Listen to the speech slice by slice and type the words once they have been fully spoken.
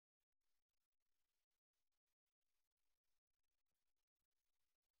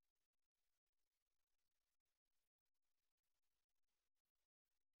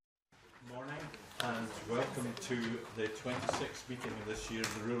to the 26th meeting of this year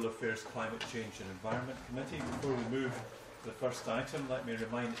of the Rural Affairs, Climate Change and Environment Committee. Before we move to the first item, let me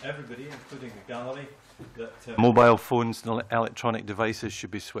remind everybody, including the gallery, that mobile phones and electronic devices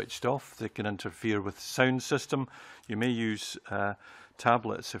should be switched off. They can interfere with the sound system. You may use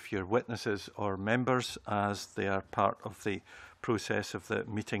tablets if you're witnesses or members, as they are part of the process of the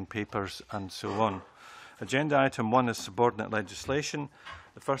meeting papers and so on. Agenda item 1 is subordinate legislation.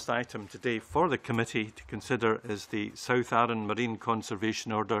 The first item today for the committee to consider is the South Arran Marine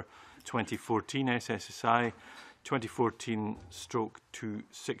Conservation Order 2014 SSSI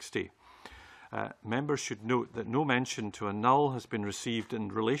 2014/260. Members should note that no mention to annul has been received in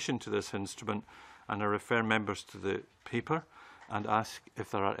relation to this instrument, and I refer members to the paper and ask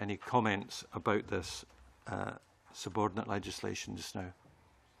if there are any comments about this subordinate legislation just now.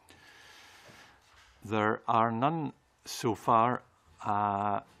 There are none so far.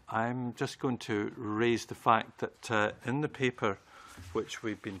 I'm just going to raise the fact that in the paper which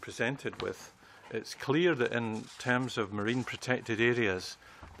we've been presented with, it's clear that in terms of marine protected areas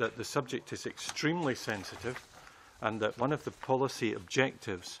that the subject is extremely sensitive, and that one of the policy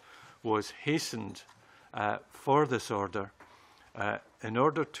objectives was hastened for this order in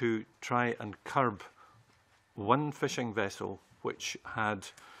order to try and curb one fishing vessel which had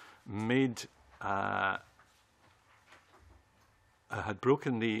made had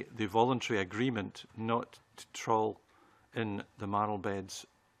broken the voluntary agreement not to trawl in the marl beds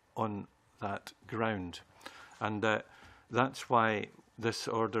on that ground. And that's why this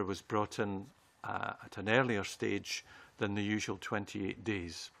order was brought in at an earlier stage than the usual 28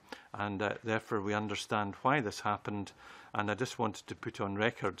 days. And therefore we understand why this happened, and I just wanted to put on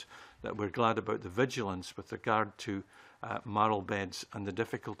record that we're glad about the vigilance with regard to marl beds and the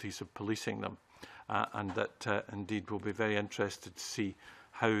difficulties of policing them. And that indeed we'll be very interested to see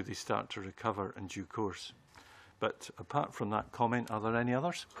how they start to recover in due course. But apart from that comment, are there any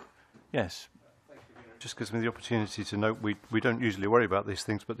others? Yes. Just gives me the opportunity to note we don't usually worry about these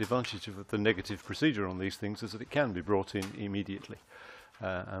things, but the advantage of the negative procedure on these things is that it can be brought in immediately.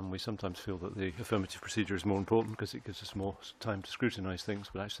 And we sometimes feel that the affirmative procedure is more important because it gives us more time to scrutinise things,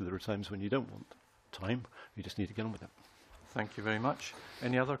 but actually there are times when you don't want time, you just need to get on with it. Thank you very much.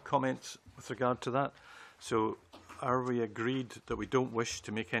 Any other comments with regard to that? So are we agreed that we don't wish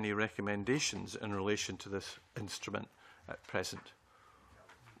to make any recommendations in relation to this instrument at present?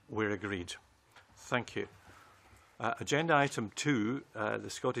 We're agreed. Thank you. Agenda item 2, the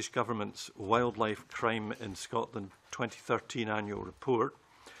Scottish Government's Wildlife Crime in Scotland 2013 annual report.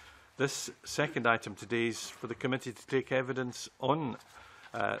 This second item today is for the committee to take evidence on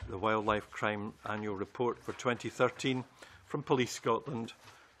the Wildlife Crime annual report for 2013 from Police Scotland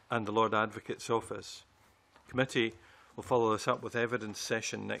and the Lord Advocate's Office. The committee will follow this up with evidence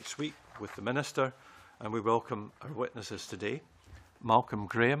session next week with the Minister, and we welcome our witnesses today. Malcolm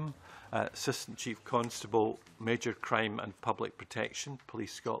Graham, Assistant Chief Constable, Major Crime and Public Protection,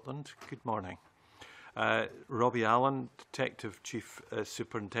 Police Scotland. Good morning. Robbie Allan, Detective Chief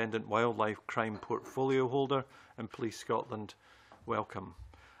Superintendent, Wildlife Crime Portfolio Holder in Police Scotland. Welcome.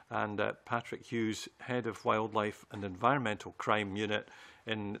 And Patrick Hughes, Head of Wildlife and Environmental Crime Unit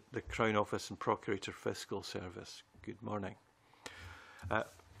in the Crown Office and Procurator Fiscal Service. Good morning.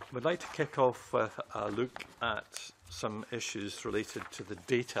 We'd like to kick off with a look at some issues related to the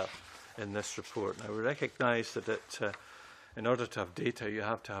data in this report. Now, we recognise that in order to have data, you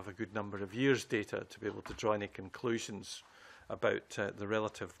have to have a good number of years' data to be able to draw any conclusions about the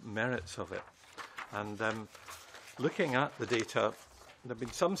relative merits of it. And looking at the data, there have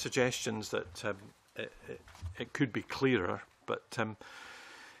been some suggestions that it could be clearer, but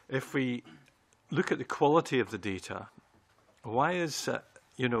if we look at the quality of the data, why is the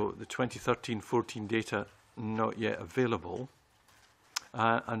 2013-14 data not yet available?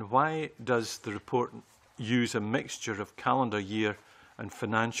 And why does the report use a mixture of calendar year and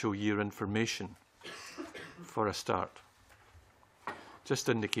financial year information for a start? Just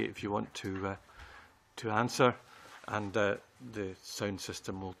indicate if you want to answer, and the sound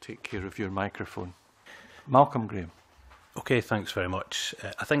system will take care of your microphone. Malcolm Graham. Okay, thanks very much.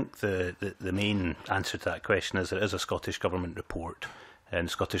 I think the main answer to that question is it is a Scottish Government report, and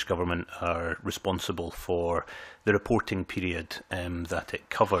the Scottish Government are responsible for the reporting period that it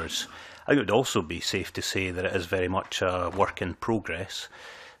covers. I think it would also be safe to say that it is very much a work in progress,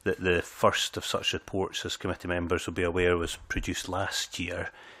 that the first of such reports, as committee members will be aware, was produced last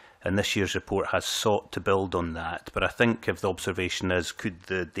year, and this year's report has sought to build on that. But I think if the observation is, could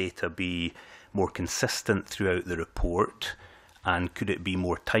the data be more consistent throughout the report, and could it be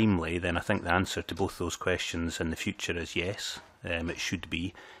more timely, then I think the answer to both those questions in the future is yes. it should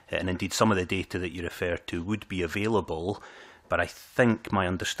be. And indeed, some of the data that you refer to would be available, but I think my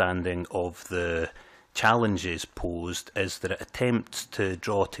understanding of the challenges posed is that it attempts to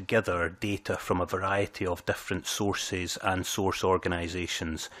draw together data from a variety of different sources and source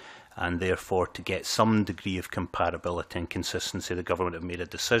organisations, and therefore to get some degree of comparability and consistency, the government have made a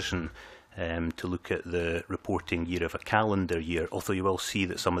decision to look at the reporting year of a calendar year, although you will see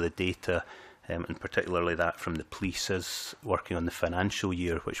that some of the data, and particularly that from the police, is working on the financial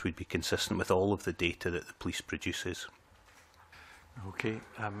year, which would be consistent with all of the data that the police produces. Okay.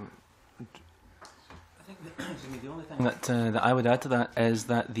 I think the only thing that I would add to that is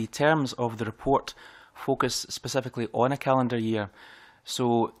that the terms of the report focus specifically on a calendar year.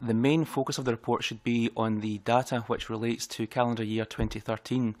 So the main focus of the report should be on the data which relates to calendar year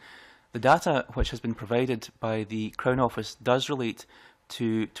 2013. The data which has been provided by the Crown Office does relate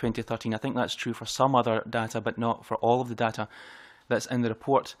to 2013. I think that's true for some other data, but not for all of the data that's in the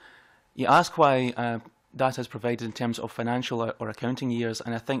report. You ask why data is provided in terms of financial or accounting years,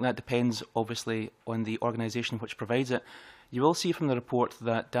 and I think that depends obviously on the organisation which provides it. You will see from the report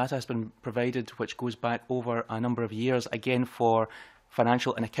that data has been provided which goes back over a number of years, again for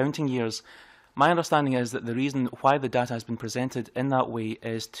financial and accounting years. My understanding is that the reason why the data has been presented in that way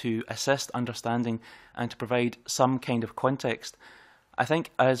is to assist understanding and to provide some kind of context. I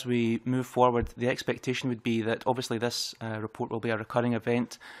think as we move forward, the expectation would be that obviously this report will be a recurring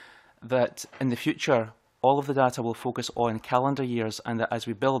event, that in the future all of the data will focus on calendar years, and that as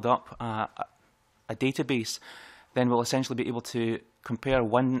we build up a database, then we'll essentially be able to compare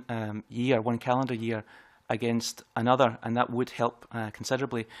one calendar year against another, and that would help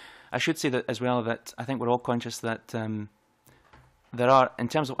considerably. I should say that as well that I think we're all conscious that there are, in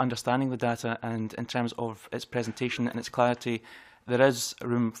terms of understanding the data and in terms of its presentation and its clarity, there is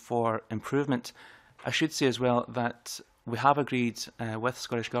room for improvement. I should say as well that we have agreed with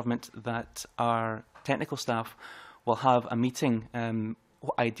Scottish Government that our technical staff will have a meeting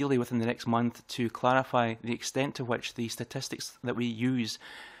ideally within the next month to clarify the extent to which the statistics that we use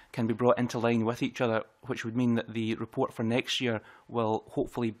can be brought into line with each other, which would mean that the report for next year will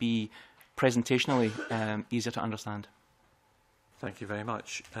hopefully be presentationally easier to understand. Thank you very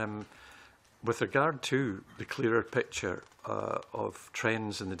much. With regard to the clearer picture of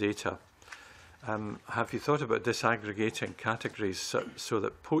trends in the data, have you thought about disaggregating categories so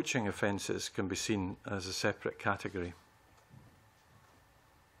that poaching offences can be seen as a separate category?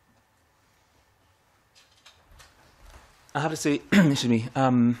 I have to say, excuse me,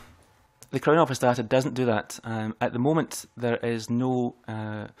 the Crown Office data doesn't do that. At the moment, there is no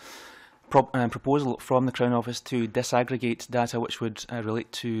proposal from the Crown Office to disaggregate data which would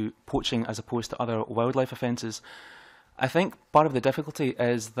relate to poaching as opposed to other wildlife offences. I think part of the difficulty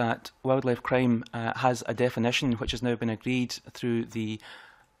is that wildlife crime has a definition which has now been agreed through the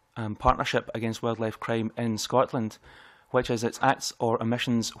Partnership Against Wildlife Crime in Scotland, which is its acts or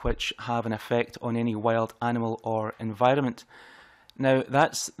omissions which have an effect on any wild animal or environment. Now,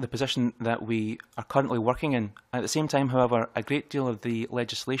 that's the position that we are currently working in. At the same time, however, a great deal of the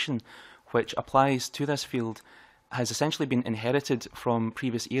legislation which applies to this field has essentially been inherited from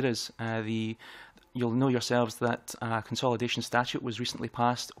previous eras. You'll know yourselves that a consolidation statute was recently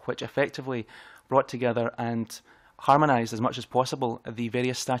passed, which effectively brought together and harmonised as much as possible the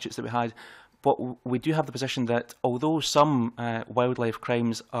various statutes that we had. But we do have the position that although some wildlife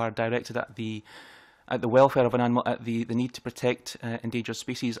crimes are directed at the welfare of an animal, at the need to protect endangered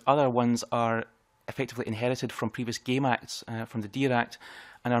species, other ones are effectively inherited from previous Game Acts, from the Deer Act,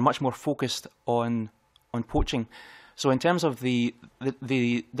 and are much more focused on poaching. So in terms of the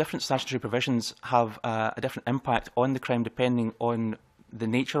different statutory provisions have a different impact on the crime depending on the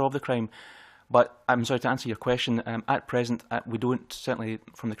nature of the crime. But I'm sorry to answer your question. At present, we don't, certainly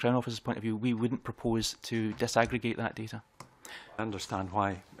from the Crown Office's point of view, we wouldn't propose to disaggregate that data. I understand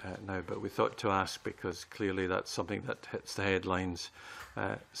why now, but we thought to ask because clearly that's something that hits the headlines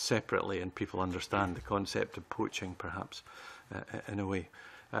separately and people understand the concept of poaching perhaps in a way.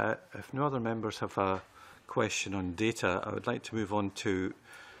 If no other members have a question on data, I would like to move on to,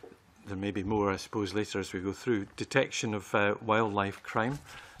 there may be more I suppose later as we go through, detection of wildlife crime.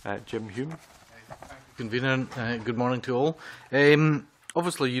 Jim Hume. Convener, good morning to all.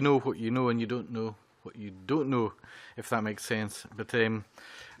 Obviously you know what you know and you don't know what you don't know, if that makes sense. But I'm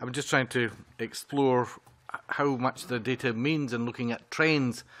just trying to explore how much the data means in looking at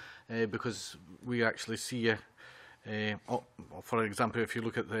trends, because we actually see, for example, if you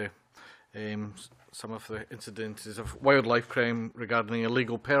look at the some of the incidences of wildlife crime regarding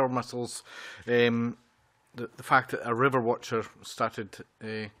illegal pearl mussels, the fact that a river watcher started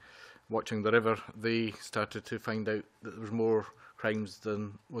watching the river, they started to find out that there was more crimes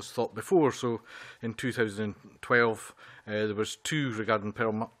than was thought before. So in 2012, there was 2 regarding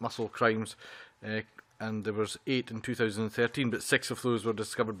pearl mussel crimes, and there was 8 in 2013, but 6 of those were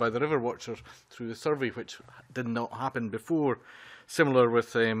discovered by the River Watcher through the survey, which did not happen before. Similar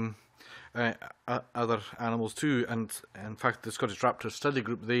with other animals too, and in fact the Scottish Raptor Study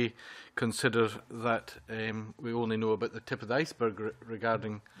Group, they consider that we only know about the tip of the iceberg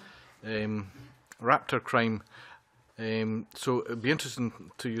regarding raptor crime. So it would be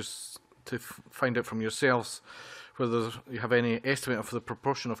interesting to find out from yourselves whether you have any estimate of the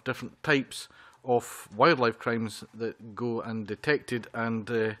proportion of different types of wildlife crimes that go undetected, and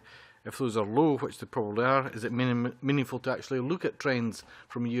if those are low, which they probably are, is it meaningful to actually look at trends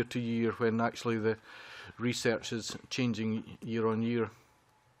from year to year when actually the research is changing year on year?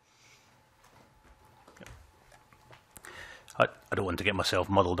 I don't want to get myself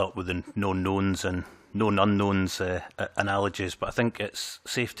muddled up with the known knowns and known unknowns analogies, but I think it's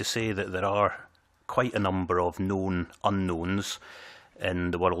safe to say that there are quite a number of known unknowns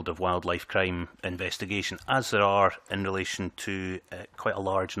in the world of wildlife crime investigation, as there are in relation to quite a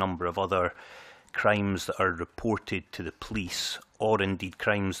large number of other crimes that are reported to the police, or indeed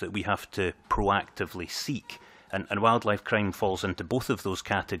crimes that we have to proactively seek. And wildlife crime falls into both of those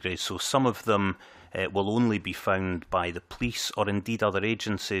categories. So some of them will only be found by the police or indeed other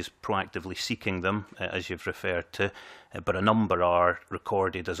agencies proactively seeking them, as you've referred to, but a number are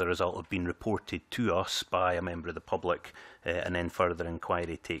recorded as a result of being reported to us by a member of the public, and then further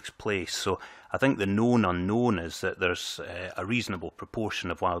inquiry takes place. So I think the known unknown is that there's a reasonable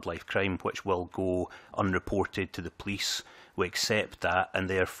proportion of wildlife crime which will go unreported to the police. We accept that, and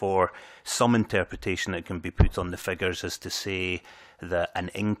therefore some interpretation that can be put on the figures is to say that an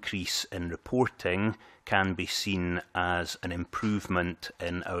increase in reporting can be seen as an improvement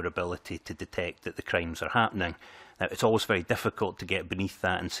in our ability to detect that the crimes are happening. Now, it's always very difficult to get beneath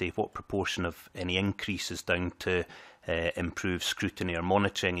that and say what proportion of any increase is down to improved scrutiny or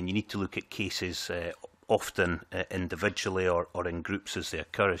monitoring, and you need to look at cases often individually or in groups as they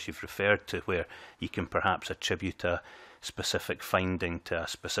occur, as you've referred to, where you can perhaps attribute a specific finding to a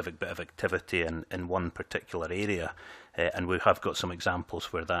specific bit of activity in one particular area, and we have got some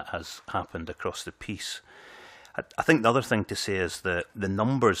examples where that has happened across the piece. I think the other thing to say is that the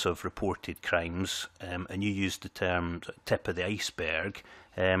numbers of reported crimes, and you used the term tip of the iceberg,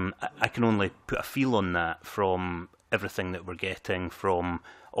 I can only put a feel on that from everything that we're getting from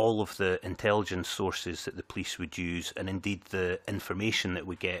all of the intelligence sources that the police would use, and indeed the information that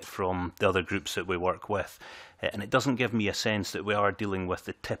we get from the other groups that we work with. And it doesn't give me a sense that we are dealing with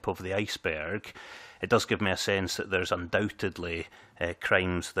the tip of the iceberg. It does give me a sense that there's undoubtedly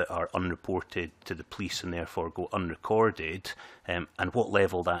crimes that are unreported to the police and therefore go unrecorded. And what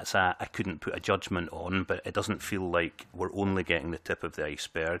level that's at, I couldn't put a judgment on, but it doesn't feel like we're only getting the tip of the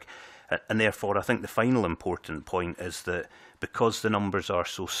iceberg. And therefore, I think the final important point is that because the numbers are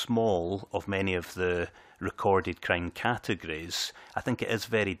so small of many of the recorded crime categories, I think it is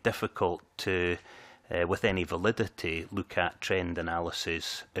very difficult to, with any validity, look at trend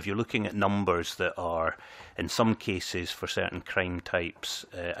analysis. If you're looking at numbers that are, in some cases, for certain crime types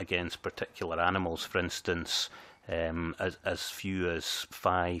against particular animals, for instance, as few as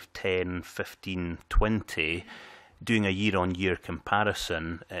 5, 10, 15, 20, doing a year-on-year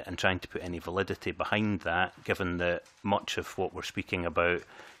comparison and trying to put any validity behind that, given that much of what we're speaking about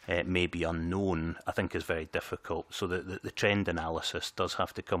may be unknown, I think is very difficult. So the trend analysis does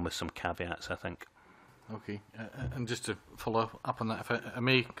have to come with some caveats, I think. Okay, and just to follow up on that, if I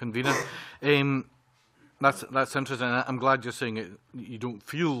may, Convener, that's interesting. I'm glad you're saying it. You don't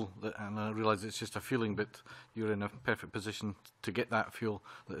feel that, and I realise it's just a feeling, but you're in a perfect position to get that feel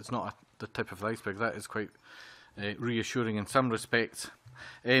that it's not the tip of the iceberg. That is quite reassuring in some respects.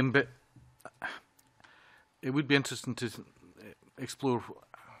 But it would be interesting to explore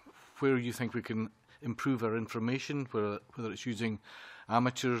where you think we can improve our information, whether it's using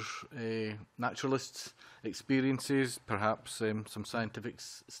amateur naturalists' experiences, perhaps some scientific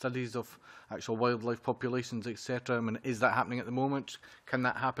studies of actual wildlife populations, etc. I mean, is that happening at the moment? Can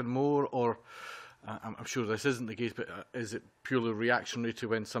that happen more? Or I'm sure this isn't the case, but is it purely reactionary to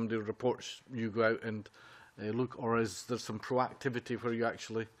when somebody reports, you go out and look, or is there some proactivity where you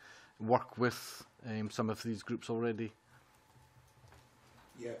actually work with some of these groups already?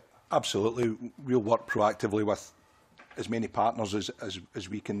 Yeah, absolutely. We'll work proactively with as many partners as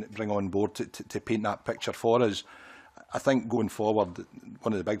we can bring on board to paint that picture for us. I think going forward,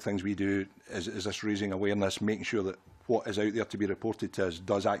 one of the big things we do is this raising awareness, making sure that what is out there to be reported to us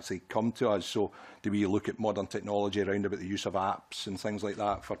does actually come to us. So do we look at modern technology around about the use of apps and things like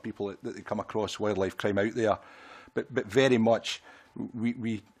that for people that come across wildlife crime out there? But very much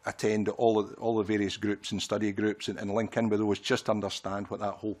we attend all the various groups and study groups and link in with those just to understand what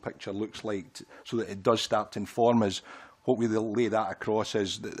that whole picture looks like, so that it does start to inform us. What we lay that across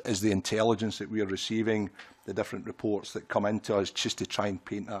is the intelligence that we are receiving, the different reports that come into us, just to try and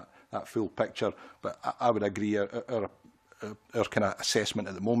paint that full picture. But I would agree, our kind of assessment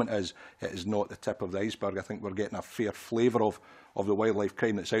at the moment is it is not the tip of the iceberg. I think we're getting a fair flavour of the wildlife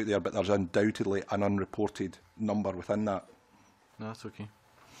crime that's out there, but there's undoubtedly an unreported number within that. No, that's okay.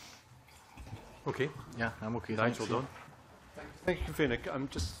 Okay. Yeah, I'm okay. Thanks, well done. Thank you, Convener.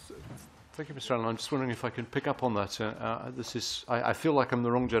 Thank you, Mr. Allan. I'm just wondering if I can pick up on that. I feel like I'm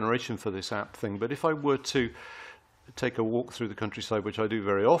the wrong generation for this app thing, but if I were to take a walk through the countryside, which I do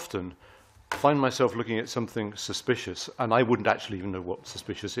very often, find myself looking at something suspicious, and I wouldn't actually even know what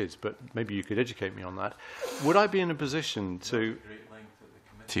suspicious is, but maybe you could educate me on that, would I be in a position to...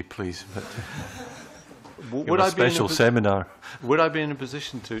 Please. Would I be in a seminar. Would I be in a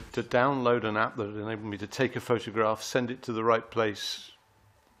position to download an app that would enable me to take a photograph, send it to the right place,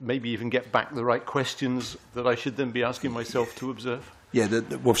 maybe even get back the right questions that I should then be asking myself to observe? Yeah,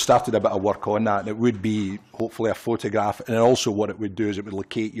 we've started a bit of work on that, and it would be hopefully a photograph, and also what it would do is it would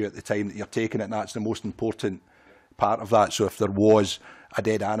locate you at the time that you're taking it, and that's the most important part of that. So if there was a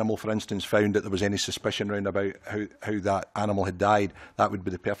dead animal, for instance, found that there was any suspicion around about how that animal had died, that would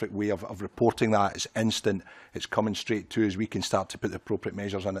be the perfect way of reporting that. It's instant, it's coming straight to us, we can start to put the appropriate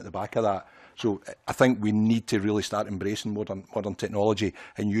measures in at the back of that. So I think we need to really start embracing modern technology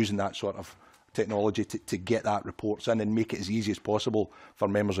and using that sort of technology to get that reports in and make it as easy as possible for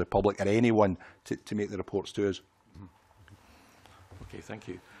members of the public or anyone to make the reports to us. Okay, thank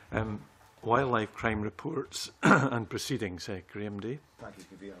you. Wildlife crime reports and proceedings. Graham Day. Thank you,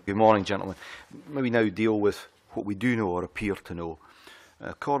 Convener. Good morning, gentlemen. Maybe now deal with what we do know or appear to know.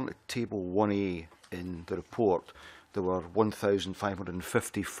 According to Table 1A in the report, there were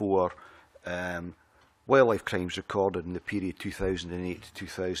 1,554 wildlife crimes recorded in the period 2008 to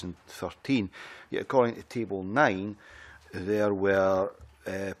 2013. Yet according to Table 9, there were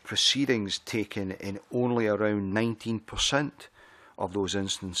proceedings taken in only around 19% of those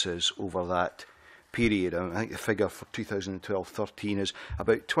instances over that period. I think the figure for 2012-13 is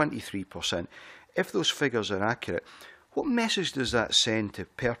about 23%. If those figures are accurate, what message does that send to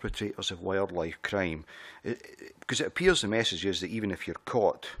perpetrators of wildlife crime? Because it appears the message is that even if you're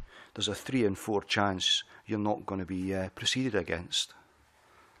caught, there's a 3 in 4 chance you're not going to be proceeded against.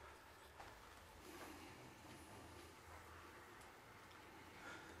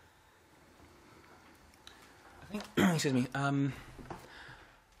 Excuse me.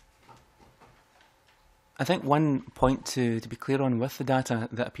 I think one point to be clear on with the data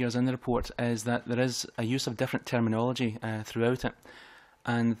that appears in the report is that there is a use of different terminology throughout it,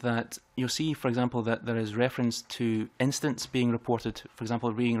 and that you'll see, for example, that there is reference to incidents being reported, for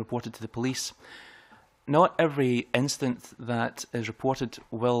example, being reported to the police. Not every incident that is reported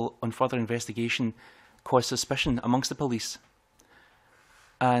will, on further investigation, cause suspicion amongst the police.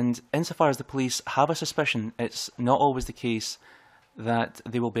 And insofar as the police have a suspicion, it's not always the case that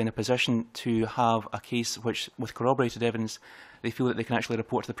they will be in a position to have a case which, with corroborated evidence, they feel that they can actually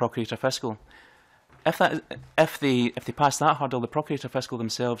report to the Procurator Fiscal. If they pass that hurdle, the Procurator Fiscal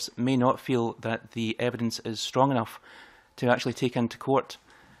themselves may not feel that the evidence is strong enough to actually take into court.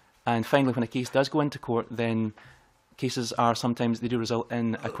 And finally, when a case does go into court, then cases are sometimes, they do result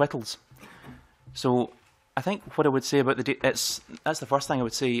in acquittals. So I think what I would say about that's the first thing I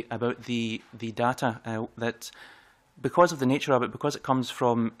would say about the data, that because of the nature of it, because it comes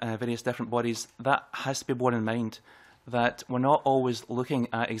from various different bodies, that has to be borne in mind, that we're not always looking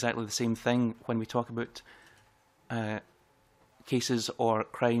at exactly the same thing when we talk about cases or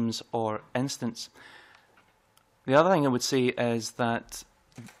crimes or incidents. The other thing I would say is that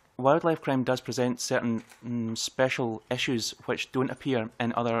wildlife crime does present certain special issues which don't appear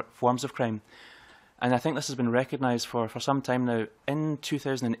in other forms of crime. And I think this has been recognised for some time now. In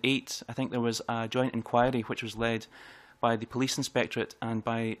 2008, I think there was a joint inquiry which was led by the Police Inspectorate and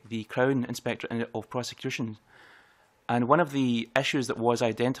by the Crown Inspectorate of Prosecution. And one of the issues that was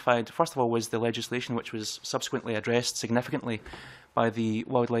identified, first of all, was the legislation which was subsequently addressed significantly by the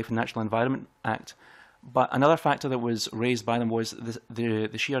Wildlife and Natural Environment Act. But another factor that was raised by them was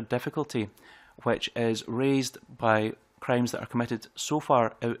the sheer difficulty which is raised by crimes that are committed so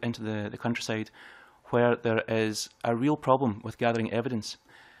far out into the countryside, where there is a real problem with gathering evidence.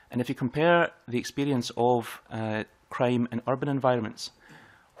 And if you compare the experience of crime in urban environments,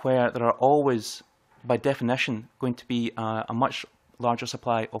 where there are always by definition, going to be a much larger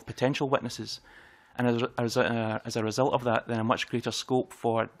supply of potential witnesses, and as a result of that, then a much greater scope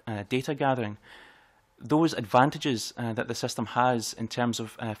for data gathering. Those advantages that the system has in terms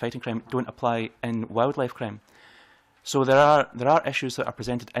of fighting crime don't apply in wildlife crime. So there are issues that are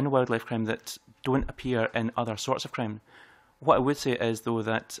presented in wildlife crime that don't appear in other sorts of crime. What I would say is, though,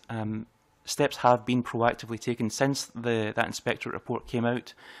 that steps have been proactively taken since that inspectorate report came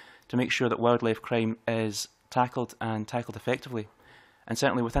out to make sure that wildlife crime is tackled and tackled effectively. And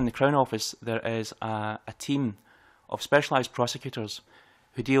certainly within the Crown Office, there is a team of specialised prosecutors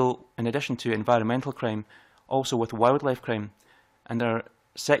who deal, in addition to environmental crime, also with wildlife crime, and they're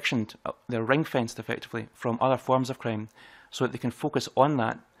sectioned, they're ring-fenced effectively from other forms of crime, so that they can focus on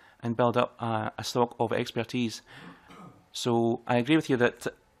that and build up a stock of expertise. So I agree with you that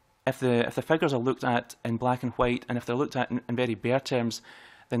if the figures are looked at in black and white, and if they're looked at in very bare terms,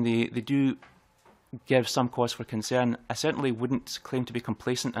 then they do give some cause for concern. I certainly wouldn't claim to be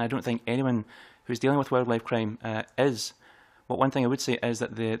complacent, and I don't think anyone who's dealing with wildlife crime is. But one thing I would say is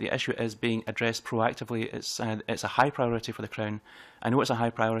that the issue is being addressed proactively. It's a high priority for the Crown. I know it's a high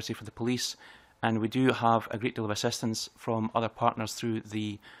priority for the police, and we do have a great deal of assistance from other partners through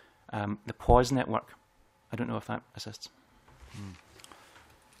the PAWS network. I don't know if that assists.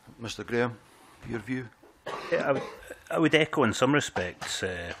 Mr. Graham, your view? Yeah, I would echo in some respects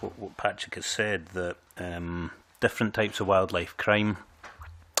what Patrick has said, that different types of wildlife crime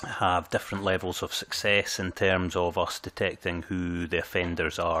have different levels of success in terms of us detecting who the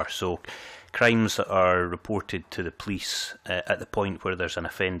offenders are. So crimes that are reported to the police at the point where there's an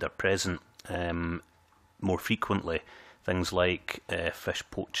offender present, more frequently, things like fish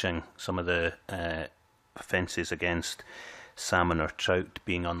poaching, some of the offences against salmon or trout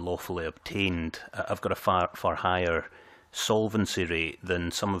being unlawfully obtained, I've got a far higher solvency rate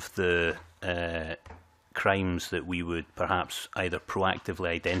than some of the crimes that we would perhaps either proactively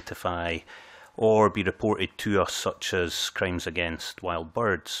identify or be reported to us, such as crimes against wild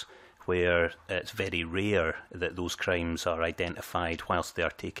birds, where it's very rare that those crimes are identified whilst they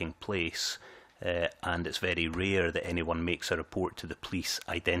are taking place, and it's very rare that anyone makes a report to the police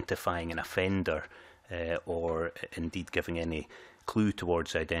identifying an offender or indeed giving any clue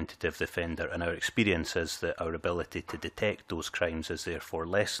towards the identity of the offender. And our experience is that our ability to detect those crimes is therefore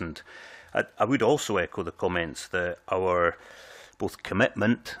lessened. I would also echo the comments that our both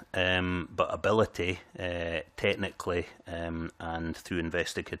commitment but ability technically and through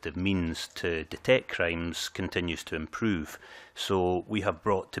investigative means to detect crimes continues to improve. So we have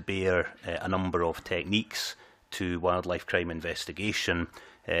brought to bear a number of techniques to wildlife crime investigation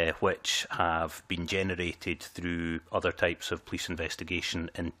which have been generated through other types of police investigation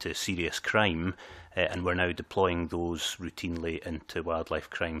into serious crime, and we're now deploying those routinely into wildlife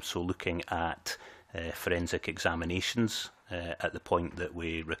crime. So looking at forensic examinations at the point that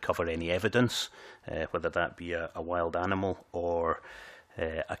we recover any evidence, whether that be a wild animal or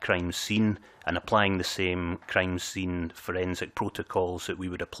a crime scene, and applying the same crime scene forensic protocols that we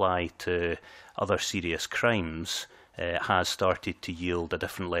would apply to other serious crimes, has started to yield a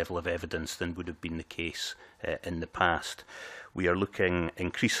different level of evidence than would have been the case in the past. We are looking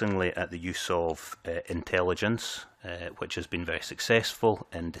increasingly at the use of intelligence, which has been very successful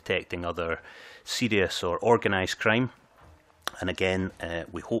in detecting other serious or organised crime. And again,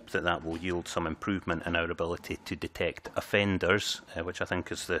 we hope that that will yield some improvement in our ability to detect offenders, which I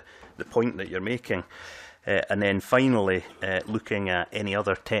think is the point that you're making. And then finally, looking at any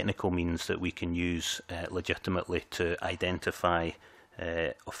other technical means that we can use legitimately to identify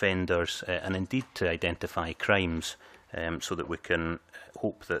offenders and indeed to identify crimes, so that we can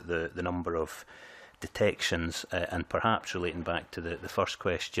hope that the number of detections and perhaps relating back to the first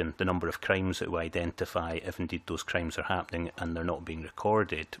question, the number of crimes that we identify, if indeed those crimes are happening and they're not being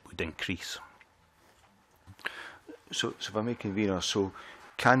recorded, would increase. So if I may, convener, so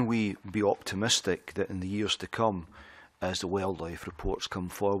can we be optimistic that in the years to come, as the wildlife reports come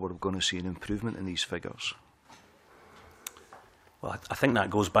forward, we're going to see an improvement in these figures? Well, I think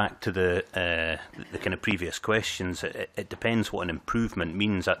that goes back to the kind of previous questions. It depends what an improvement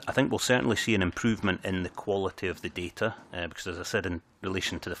means. I think we'll certainly see an improvement in the quality of the data, because as I said in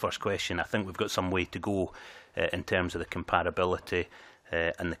relation to the first question, I think we've got some way to go in terms of the comparability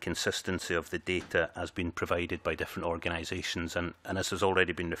and the consistency of the data as being provided by different organisations. And as has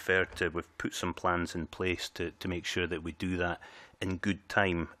already been referred to, we've put some plans in place to make sure that we do that in good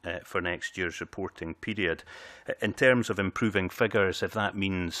time for next year's reporting period. In terms of improving figures, if that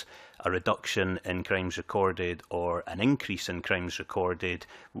means a reduction in crimes recorded or an increase in crimes recorded,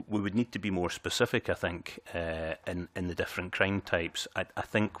 we would need to be more specific, I think, in the different crime types. I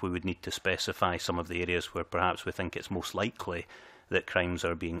think we would need to specify some of the areas where perhaps we think it's most likely that crimes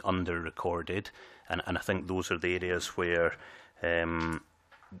are being under-recorded, and I think those are the areas where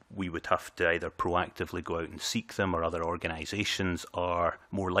we would have to either proactively go out and seek them, or other organisations are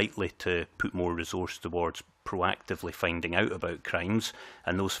more likely to put more resource towards proactively finding out about crimes,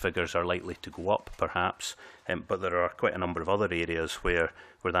 and those figures are likely to go up perhaps, but there are quite a number of other areas where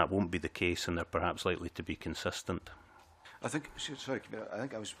that won't be the case, and they're perhaps likely to be consistent. I think, sorry, I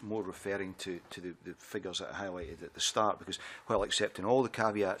think I was more referring to the figures that I highlighted at the start, because while accepting all the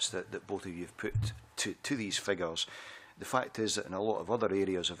caveats that both of you have put to these figures, the fact is that in a lot of other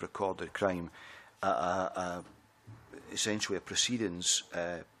areas of recorded crime, essentially a proceedings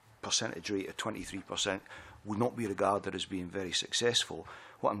percentage rate of 23% would not be regarded as being very successful.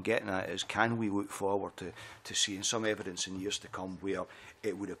 What I'm getting at is, can we look forward to seeing some evidence in years to come where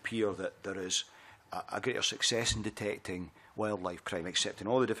it would appear that there is a greater success in detecting wildlife crime, accepting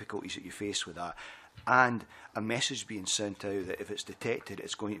all the difficulties that you face with that, and a message being sent out that if it's detected,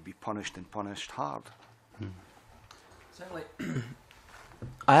 it's going to be punished, and punished hard? Certainly.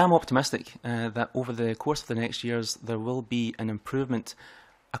 I am optimistic that over the course of the next years there will be an improvement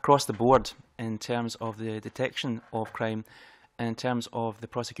across the board in terms of the detection of crime and in terms of the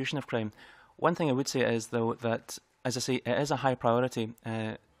prosecution of crime. One thing I would say is, though, that, as I say, it is a high priority.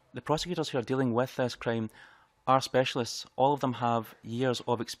 The prosecutors who are dealing with this crime are specialists. All of them have years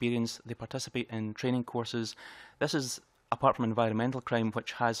of experience. They participate in training courses. This is, apart from environmental crime,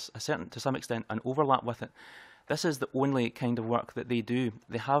 which has to some extent an overlap with it, this is the only kind of work that they do.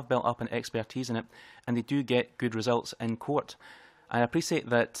 They have built up an expertise in it, and they do get good results in court. I appreciate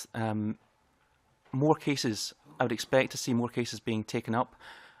that more cases, I would expect to see more cases being taken up,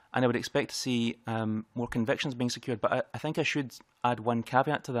 and I would expect to see more convictions being secured. But I think I should add one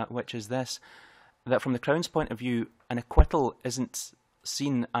caveat to that, which is this, that from the Crown's point of view, an acquittal isn't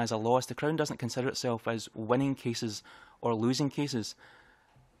seen as a loss. The Crown doesn't consider itself as winning cases or losing cases.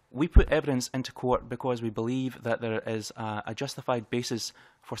 We put evidence into court because we believe that there is a justified basis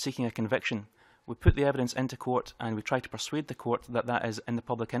for seeking a conviction. We put the evidence into court and we try to persuade the court that that is in the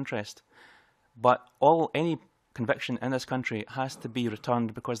public interest. But any conviction in this country has to be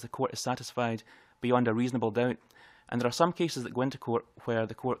returned because the court is satisfied beyond a reasonable doubt. And there are some cases that go into court where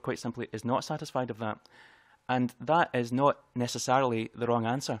the court quite simply is not satisfied of that. And that is not necessarily the wrong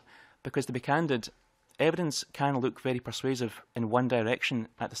answer, because, to be candid, evidence can look very persuasive in one direction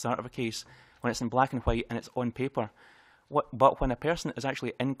at the start of a case when it's in black and white and it's on paper. But when a person is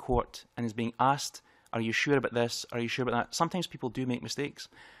actually in court and is being asked, are you sure about this, are you sure about that, sometimes people do make mistakes.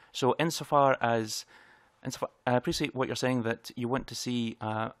 So insofar as I appreciate what you're saying, that you want to see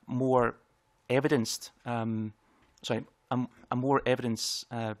more evidenced, a more evidence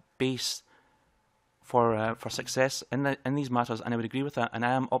base for success in these matters, and I would agree with that, and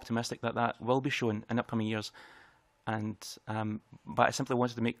I am optimistic that that will be shown in upcoming years. And but I simply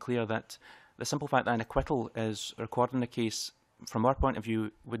wanted to make clear that the simple fact that an acquittal is recorded in a case, from our point of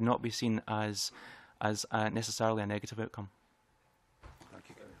view, would not be seen as necessarily a negative outcome. Thank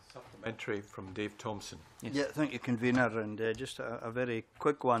you. Supplementary from Dave Thompson. Yes. Yeah, thank you, Convener, and just a very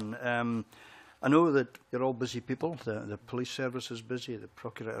quick one. I know that you're all busy people. The police service is busy, the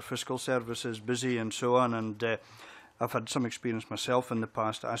Procurator Fiscal service is busy, and so on. And I've had some experience myself in the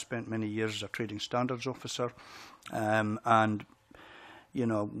past. I spent many years as a trading standards officer, and you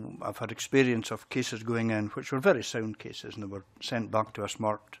know, I've had experience of cases going in which were very sound cases, and they were sent back to us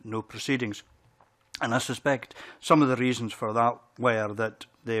marked no proceedings. And I suspect some of the reasons for that were that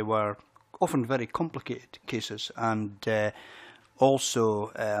they were often very complicated cases, and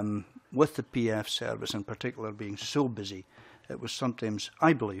also with the PF service in particular being so busy, it was sometimes,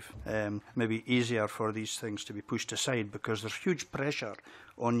 I believe, maybe easier for these things to be pushed aside, because there's huge pressure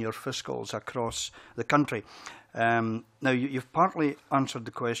on your fiscals across the country. Now, you've partly answered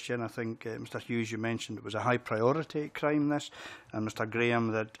the question. I think, Mr. Hughes, you mentioned it was a high priority crime, this, and Mr.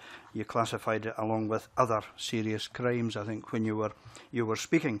 Graham, that you classified it along with other serious crimes, I think, when you were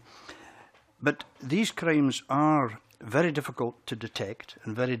speaking. But these crimes are very difficult to detect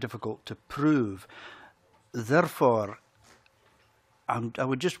and very difficult to prove. Therefore, I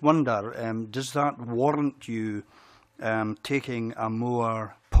would just wonder, does that warrant you taking a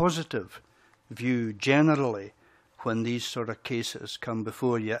more positive view generally when these sort of cases come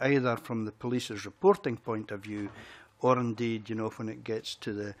before you, either from the police's reporting point of view, or indeed, you know, when it gets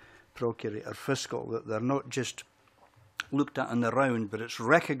to the Procurator Fiscal, that they're not just looked at in the round, but it's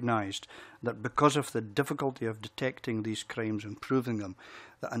recognised that because of the difficulty of detecting these crimes and proving them,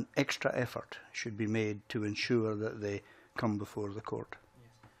 that an extra effort should be made to ensure that they come before the court.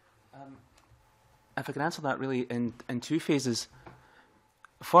 Yes. If I can answer that really in two phases.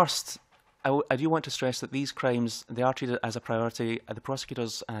 First, I do want to stress that these crimes, they are treated as a priority. The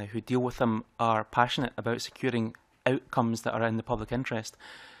prosecutors who deal with them are passionate about securing outcomes that are in the public interest.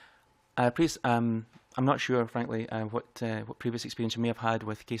 Please, I'm not sure, frankly, what previous experience you may have had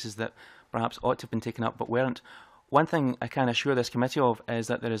with cases that perhaps ought to have been taken up but weren't. One thing I can assure this committee of is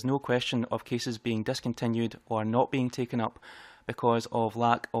that there is no question of cases being discontinued or not being taken up because of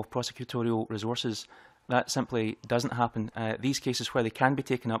lack of prosecutorial resources. That simply doesn't happen. These cases where they can be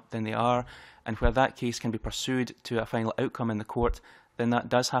taken up, then they are, and where that case can be pursued to a final outcome in the court, then that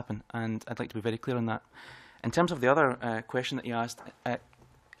does happen, and I'd like to be very clear on that. In terms of the other question that you asked,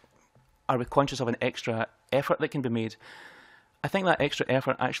 are we conscious of an extra effort that can be made? I think that extra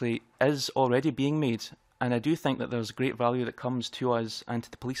effort actually is already being made, and I do think that there's great value that comes to us and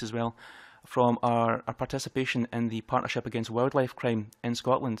to the police as well from our participation in the Partnership Against Wildlife Crime in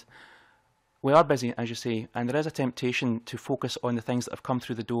Scotland. We are busy, as you say, and there is a temptation to focus on the things that have come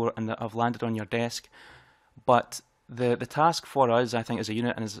through the door and that have landed on your desk. But the task for us, I think, as a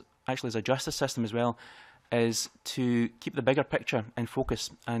unit and actually as a justice system as well, is to keep the bigger picture in focus.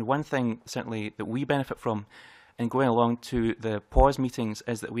 And one thing, certainly, that we benefit from in going along to the pause meetings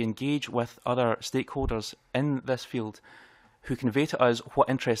is that we engage with other stakeholders in this field who convey to us what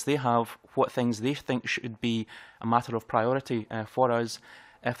interests they have, what things they think should be a matter of priority for us.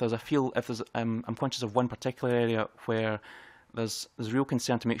 If there's I'm conscious of one particular area where there's real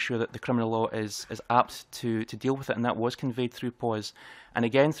concern to make sure that the criminal law is apt to deal with it, and that was conveyed through pause. And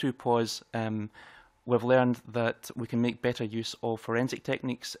again, through pause, we've learned that we can make better use of forensic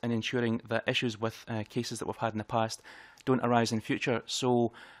techniques in ensuring that issues with cases that we've had in the past don't arise in future.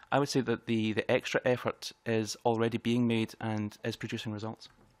 So I would say that the extra effort is already being made and is producing results.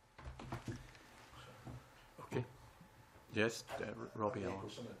 Okay. Yes, Robbie, Allan.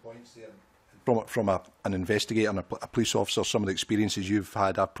 Some of the points there. From an investigator and a police officer, some of the experiences you've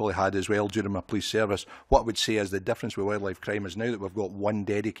had, I've probably had as well during my police service. What I would say is the difference with wildlife crime is now that we've got one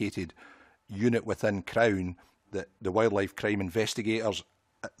dedicated unit within Crown, that the wildlife crime investigators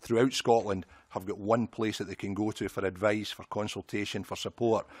throughout Scotland have got one place that they can go to for advice, for consultation, for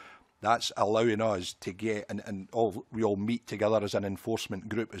support. That's allowing us to get, and we all meet together as an enforcement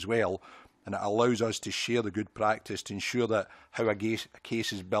group as well, and it allows us to share the good practice to ensure that how a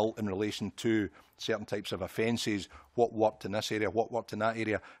case is built in relation to certain types of offences, what worked in this area, what worked in that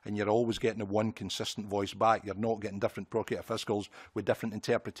area, and you're always getting a one consistent voice back. You're not getting different procurator fiscals with different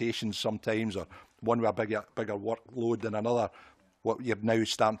interpretations sometimes, or one with a bigger workload than another. What you're now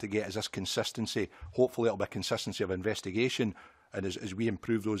starting to get is this consistency. Hopefully it'll be a consistency of investigation, and as we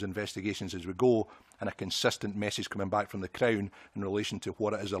improve those investigations as we go, and a consistent message coming back from the Crown in relation to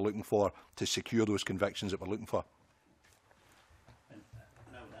what it is they're looking for to secure those convictions that we're looking for.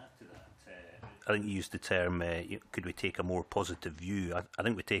 I think you used the term, could we take a more positive view? I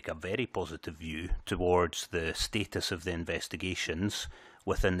think we take a very positive view towards the status of the investigations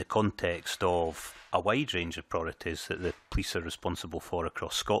within the context of a wide range of priorities that the police are responsible for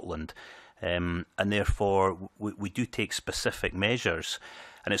across Scotland. And therefore, we do take specific measures.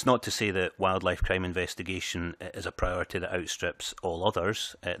 And it's not to say that wildlife crime investigation is a priority that outstrips all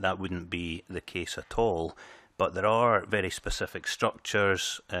others. That wouldn't be the case at all. But there are very specific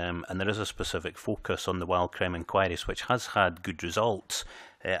structures, and there is a specific focus on the wild crime inquiries, which has had good results.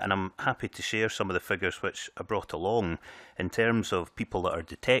 And I'm happy to share some of the figures which I brought along in terms of people that are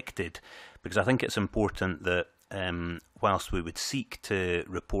detected, because I think it's important that whilst we would seek to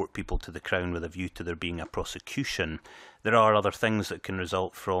report people to the Crown with a view to there being a prosecution, there are other things that can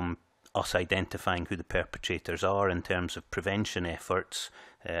result from us identifying who the perpetrators are in terms of prevention efforts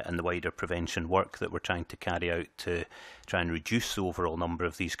and the wider prevention work that we're trying to carry out to try and reduce the overall number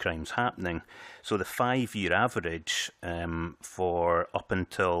of these crimes happening. So the 5-year average for up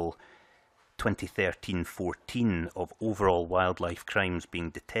until 2013-14 of overall wildlife crimes being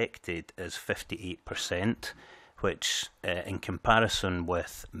detected is 58%, which in comparison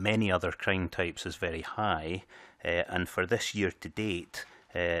with many other crime types is very high, and for this year to date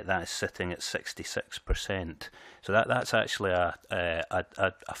that is sitting at 66%. So that's actually a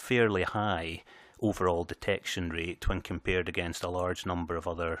fairly high overall detection rate when compared against a large number of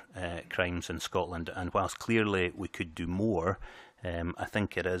other crimes in Scotland. And whilst clearly we could do more, I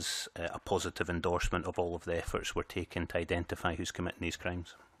think it is a positive endorsement of all of the efforts we're taking to identify who's committing these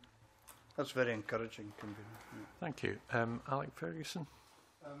crimes. That's very encouraging, Convener. Thank you. Alec Ferguson.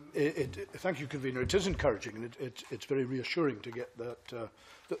 Thank you, Convener. It is encouraging, and it's very reassuring to get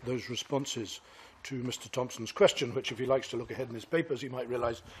those responses to Mr Thompson's question, which, if he likes to look ahead in his papers, he might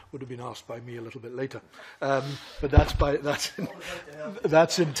realise would have been asked by me a little bit later. But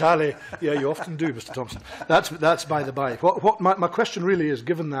that's entirely, yeah, you often do, Mr Thompson. That's by the by. What my question really is,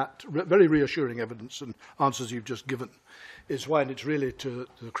 given that very reassuring evidence and answers you've just given, is why, and it's really to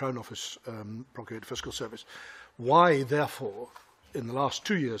the Crown Office, Procurator Fiscal Service, why, therefore, in the last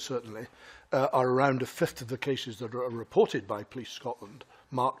 2 years certainly, are around a fifth of the cases that are reported by Police Scotland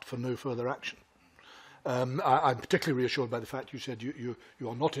marked for no further action. I'm particularly reassured by the fact you said you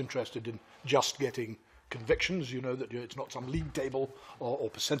are not interested in just getting convictions. You know that it's not some league table or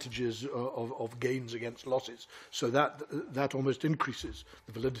percentages of gains against losses. So that almost increases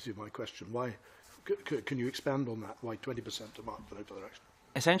the validity of my question. Why? Can you expand on that? Why 20% are marked for no further action?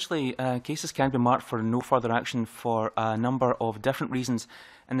 Essentially, cases can be marked for no further action for a number of different reasons.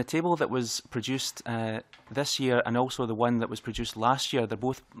 In the table that was produced this year and also the one that was produced last year, they're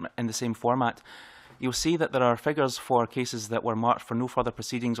both in the same format. You'll see that there are figures for cases that were marked for no further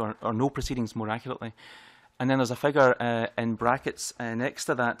proceedings or no proceedings, more accurately. And then there's a figure in brackets next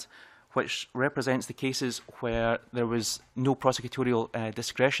to that which represents the cases where there was no prosecutorial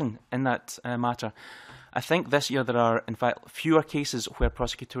discretion in that matter. I think this year there are, in fact, fewer cases where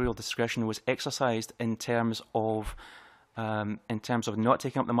prosecutorial discretion was exercised in terms of not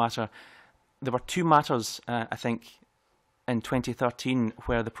taking up the matter. There were two matters, I think, in 2013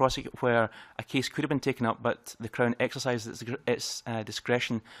 where where a case could have been taken up, but the Crown exercised its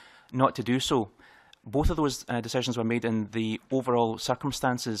discretion not to do so. Both of those decisions were made in the overall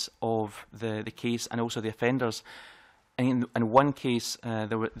circumstances of the case and also the offenders. In one case,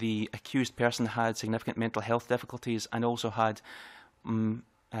 the accused person had significant mental health difficulties and also had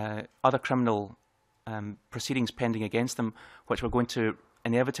other criminal proceedings pending against them, which were going to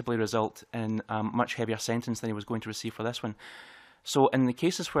inevitably result in a much heavier sentence than he was going to receive for this one. So in the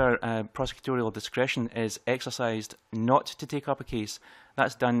cases where prosecutorial discretion is exercised not to take up a case,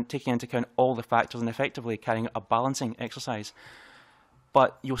 that's done taking into account all the factors and effectively carrying out a balancing exercise.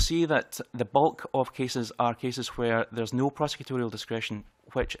 But you'll see that the bulk of cases are cases where there's no prosecutorial discretion,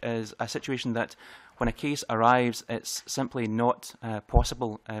 which is a situation that when a case arrives, it's simply not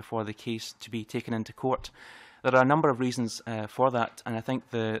possible for the case to be taken into court. There are a number of reasons for that, and I think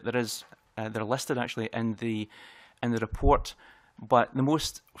they're listed actually in the report. But the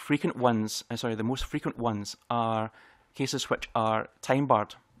most frequent ones, are cases which are time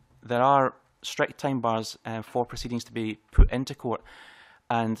barred. There are strict time bars for proceedings to be put into court,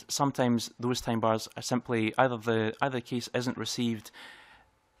 and sometimes those time bars are simply either the case isn't received,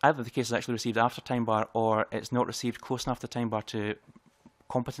 either the case is actually received after time bar, or it's not received close enough to time bar to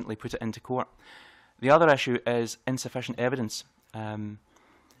competently put it into court. The other issue is insufficient evidence. And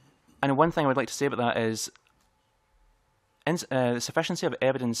one thing I would like to say about that is the sufficiency of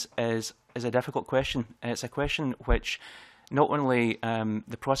evidence is a difficult question. It's a question which not only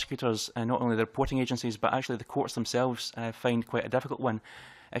the prosecutors, not only the reporting agencies, but actually the courts themselves find quite a difficult one.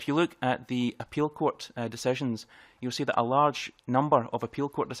 If you look at the appeal court decisions, you'll see that a large number of appeal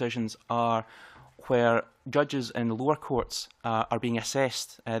court decisions are where judges in lower courts are being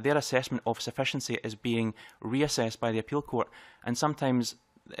assessed. Their assessment of sufficiency is being reassessed by the appeal court, and sometimes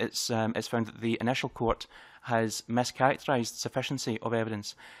it's found that the initial court has mischaracterised sufficiency of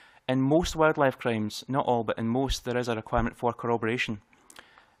evidence. In most wildlife crimes, not all, but in most, there is a requirement for corroboration.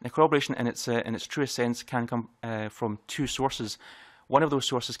 Now, corroboration in its truest sense can come from two sources. One of those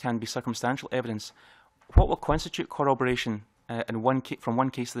sources can be circumstantial evidence. What will constitute corroboration from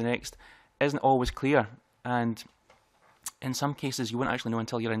one case to the next isn't always clear, and in some cases you won't actually know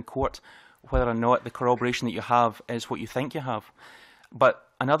until you're in court whether or not the corroboration that you have is what you think you have. But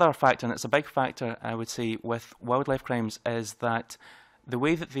another factor, and it's a big factor I would say with wildlife crimes, is that the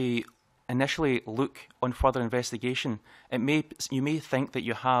way that they initially look on further investigation, you may think that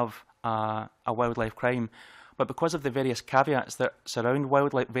you have a wildlife crime, but because of the various caveats that surround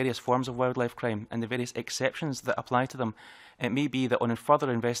various forms of wildlife crime and the various exceptions that apply to them, it may be that on a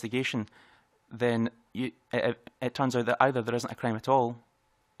further investigation then it turns out that either there isn't a crime at all,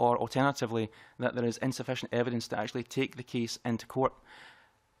 or alternatively that there is insufficient evidence to actually take the case into court.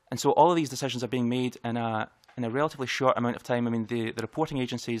 And so all of these decisions are being made in a relatively short amount of time. I mean, the reporting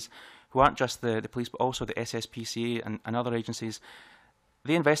agencies, who aren't just the police but also the SSPCA and other agencies,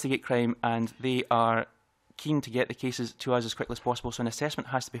 they investigate crime and they are keen to get the cases to us as quickly as possible. So an assessment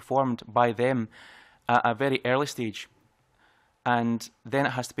has to be formed by them at a very early stage, and then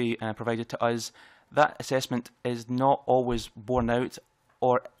it has to be provided to us. That assessment is not always borne out,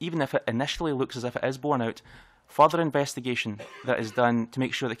 or even if it initially looks as if it is borne out, further investigation that is done to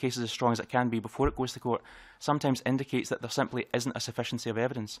make sure the case is as strong as it can be before it goes to court sometimes indicates that there simply isn't a sufficiency of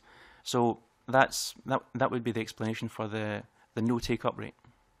evidence. So that would be the explanation for the no take-up rate.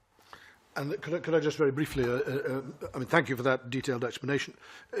 And could I just very briefly, I mean, thank you for that detailed explanation.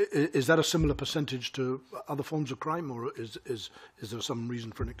 Is that a similar percentage to other forms of crime, or is there some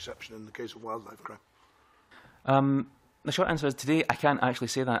reason for an exception in the case of wildlife crime? The short answer is today I can't actually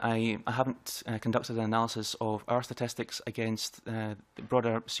say that. I haven't conducted an analysis of our statistics against the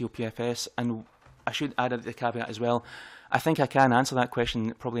broader COPFS, and I should add the caveat as well. I think I can answer that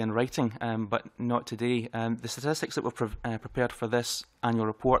question probably in writing, but not today. The statistics that we've prepared for this annual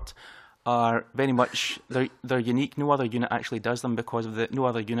report are very much, they're unique. No other unit actually does them because of no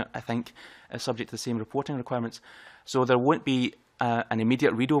other unit, I think, is subject to the same reporting requirements. So there won't be an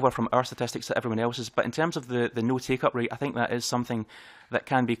immediate read-over from our statistics to everyone else's. But in terms of the no take-up rate, I think that is something that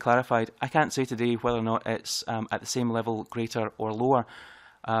can be clarified. I can't say today whether or not it's at the same level, greater or lower.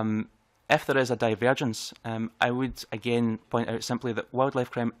 If there is a divergence, I would again point out simply that wildlife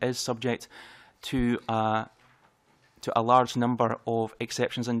crime is subject to a large number of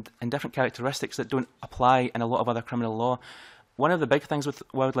exceptions and different characteristics that don't apply in a lot of other criminal law. One of the big things with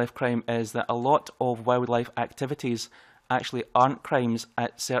wildlife crime is that a lot of wildlife activities actually aren't crimes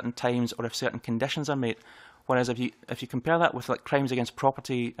at certain times or if certain conditions are met. Whereas if you compare that with like crimes against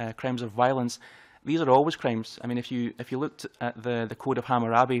property, crimes of violence, these are always crimes. I mean, if you looked at the Code of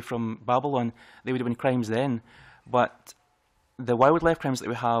Hammurabi from Babylon, they would have been crimes then. But the wildlife crimes that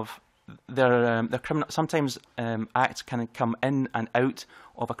we have, they're criminal. Sometimes acts can come in and out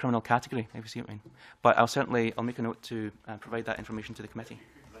of a criminal category, if you see what I mean. But I'll make a note to provide that information to the committee.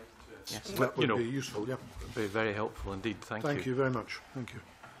 Yes. That would be useful, yeah. Would be very helpful indeed. Thank you. Thank you very much. Thank you.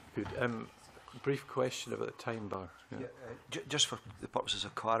 Good. Brief question about the time bar. Yeah. Just for the purposes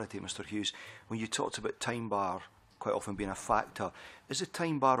of clarity, Mr. Hughes, when you talked about time bar quite often being a factor, is the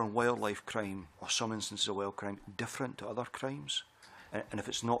time bar on wildlife crime, or some instances of wildlife crime, different to other crimes? And if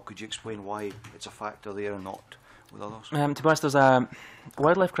it's not, could you explain why it's a factor there and not with others? To be honest,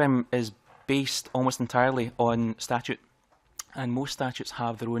 wildlife crime is based almost entirely on statute, and most statutes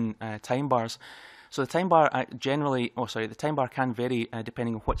have their own time bars. So the time bar the time bar can vary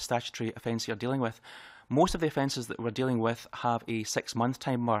depending on what statutory offence you're dealing with. Most of the offences that we're dealing with have a 6-month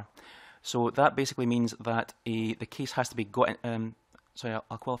time bar. So that basically means that the case has to be got.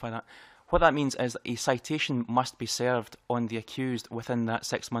 I'll qualify that. What that means is that a citation must be served on the accused within that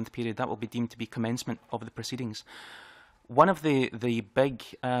 6-month period. That will be deemed to be commencement of the proceedings. One of the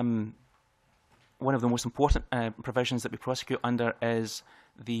most important provisions that we prosecute under is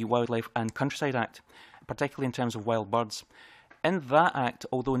the Wildlife and Countryside Act, particularly in terms of wild birds. In that Act,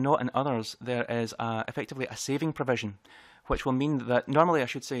 although not in others, there is effectively a saving provision, which will mean that normally, I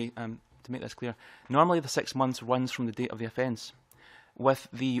should say, to make this clear, normally the 6 months runs from the date of the offence. With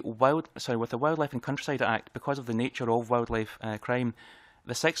the Wildlife and Countryside Act, because of the nature of wildlife crime,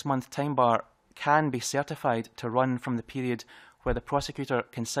 the 6-month time bar can be certified to run from the period where the prosecutor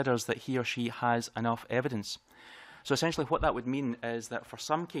considers that he or she has enough evidence. So essentially what that would mean is that for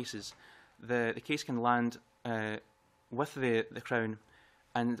some cases, the case can land with the Crown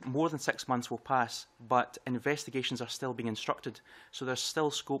and more than 6 months will pass, but investigations are still being instructed. So there's still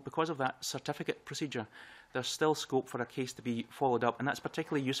scope, because of that certificate procedure, there's still scope for a case to be followed up, and that's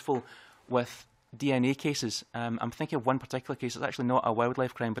particularly useful with DNA cases. I'm thinking of one particular case. It's actually not a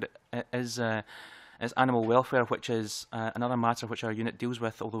wildlife crime, but it is animal welfare, which is another matter which our unit deals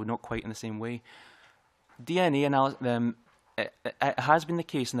with, although not quite in the same way. DNA analysis, it has been the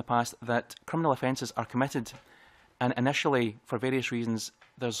case in the past that criminal offences are committed, and initially, for various reasons,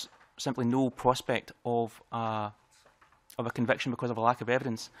 there's simply no prospect of a conviction because of a lack of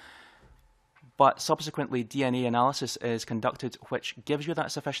evidence. But subsequently, DNA analysis is conducted, which gives you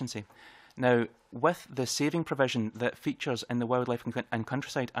that sufficiency. Now, with the saving provision that features in the Wildlife and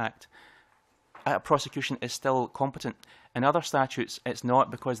Countryside Act, a prosecution is still competent. In other statutes, it's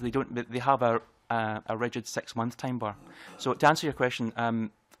not, because they have a rigid 6-month time bar. So to answer your question,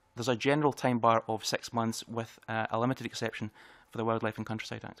 there's a general time bar of 6 months with a limited exception for the Wildlife and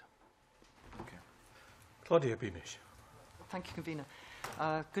Countryside Act. Okay. Claudia Beamish. Thank you, Convener.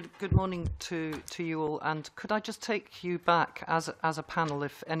 Good morning to you all, and could I just take you back as a panel,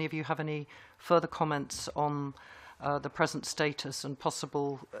 if any of you have any further comments on the present status and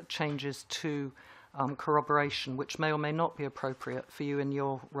possible changes to corroboration, which may or may not be appropriate for you in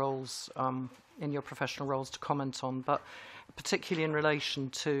your roles, in your professional roles, to comment on, but particularly in relation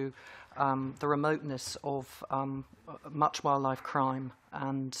to the remoteness of much wildlife crime,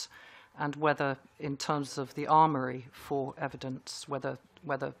 and whether, in terms of the armoury for evidence,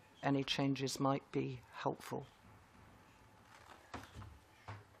 whether any changes might be helpful.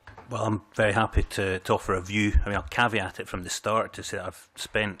 Well, I'm very happy to offer a view. I mean, I'll caveat it from the start to say that I've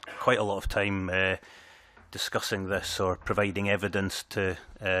spent quite a lot of time discussing this or providing evidence to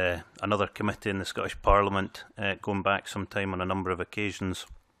another committee in the Scottish Parliament, going back some time on a number of occasions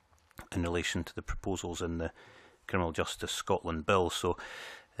in relation to the proposals in the Criminal Justice Scotland Bill. So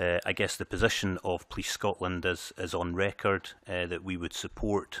I guess the position of Police Scotland is on record that we would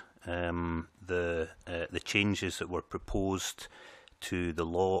support the changes that were proposed to the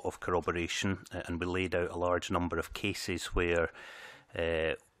law of corroboration, and we laid out a large number of cases where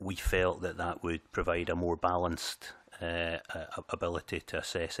we felt that that would provide a more balanced ability to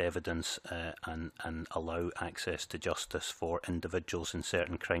assess evidence and allow access to justice for individuals in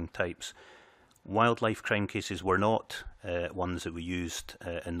certain crime types. Wildlife crime cases were not ones that we used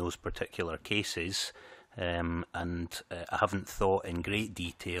in those particular cases, and I haven't thought in great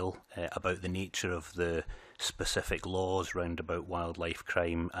detail about the nature of the specific laws round about wildlife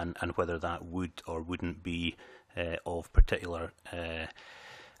crime and whether that would or wouldn't be of particular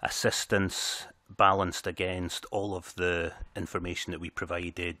assistance, balanced against all of the information that we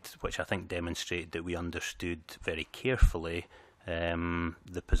provided, which I think demonstrated that we understood very carefully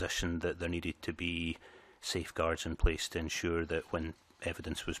the position that there needed to be safeguards in place to ensure that when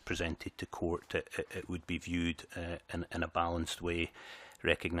evidence was presented to court, it would be viewed in a balanced way,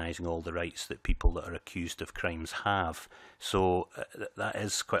 recognising all the rights that people that are accused of crimes have. So that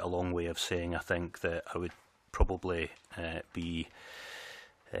is quite a long way of saying I think that I would probably be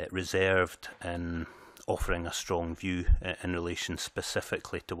reserved in offering a strong view in relation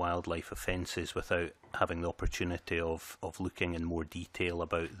specifically to wildlife offences without having the opportunity of looking in more detail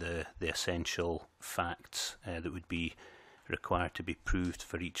about the essential facts that would be required to be proved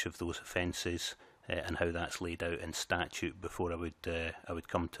for each of those offences and how that's laid out in statute before I would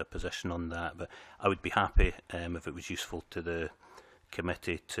come to a position on that. But I would be happy if it was useful to the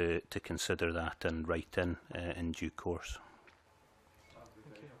committee to consider that and write in due course.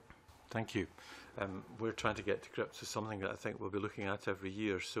 Thank you. We're trying to get to grips with something that I think we'll be looking at every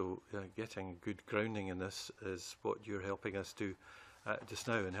year, so getting good grounding in this is what you're helping us do just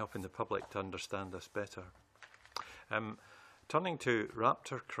now and helping the public to understand this better. Turning to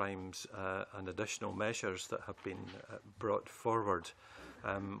raptor crimes and additional measures that have been brought forward,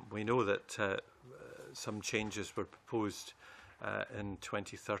 we know that some changes were proposed in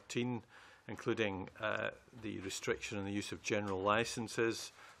 2013, including the restriction on the use of general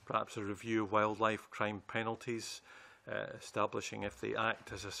licences, perhaps a review of wildlife crime penalties, establishing if they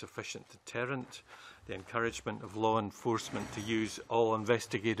act as a sufficient deterrent, the encouragement of law enforcement to use all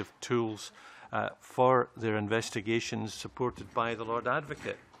investigative tools for their investigations, supported by the Lord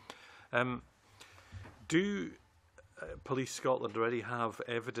Advocate. Do Police Scotland already have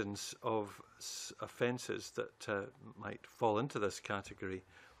evidence of offences that might fall into this category,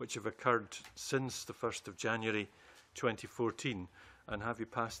 which have occurred since the 1st of January 2014? And have you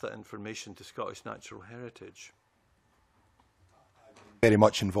passed that information to Scottish Natural Heritage? Very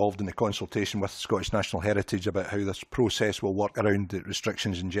much involved in the consultation with Scottish National Heritage about how this process will work around the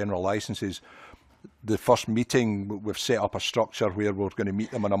restrictions in general licences. The first meeting, we've set up a structure where we're going to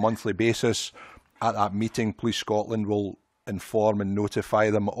meet them on a monthly basis. At that meeting, Police Scotland will inform and notify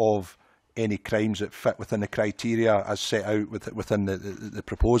them of any crimes that fit within the criteria as set out within the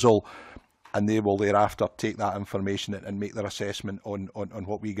proposal, and they will thereafter take that information and make their assessment on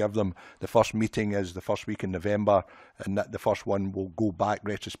what we give them. The first meeting is the first week in November, and the first one will go back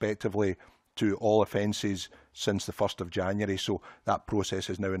retrospectively to all offences since the 1st of January. So that process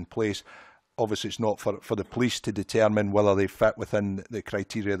is now in place. Obviously, it's not for the police to determine whether they fit within the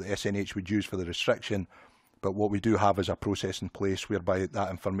criteria that SNH would use for the restriction, but what we do have is a process in place whereby that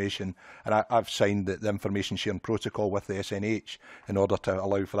information, and I've signed the information sharing protocol with the SNH in order to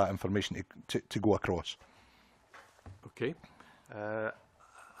allow for that information to go across. Okay. I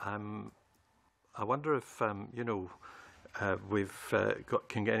wonder if we've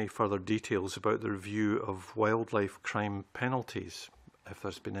can get any further details about the review of wildlife crime penalties, if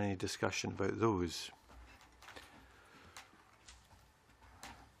there's been any discussion about those.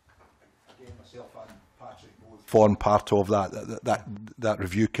 Again, myself and Patrick both form part of that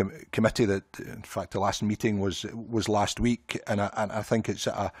review committee. That, in fact, the last meeting was last week, and I think it's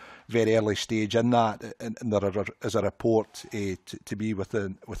at a very early stage in that, and there is a report to be with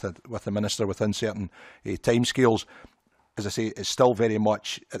the minister within certain timescales. As I say, it's still very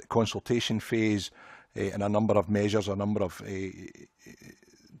much at the consultation phase, and a number of measures, a number of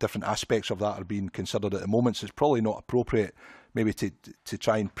different aspects of that are being considered at the moment. So it's probably not appropriate maybe to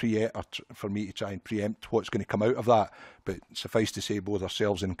try and preempt, or for me to try and preempt what's going to come out of that. But suffice to say, both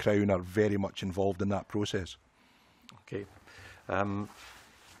ourselves and Crown are very much involved in that process. Okay.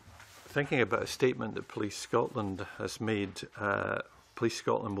 thinking about a statement that Police Scotland has made. Police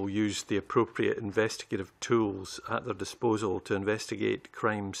Scotland will use the appropriate investigative tools at their disposal to investigate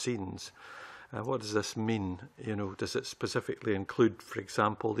crime scenes. What does this mean? You know, does it specifically include, for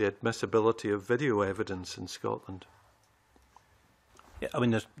example, the admissibility of video evidence in Scotland? Yeah, I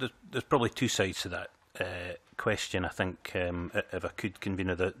mean, there's probably two sides to that question. I think, if I could,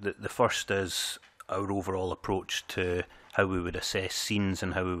 Convener, the first is our overall approach to how we would assess scenes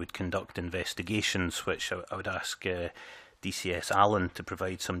and how we would conduct investigations, which I would ask DCS Allan to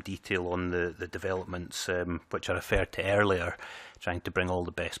provide some detail on the developments which I referred to earlier, trying to bring all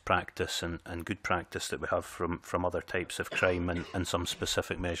the best practice and good practice that we have from other types of crime and some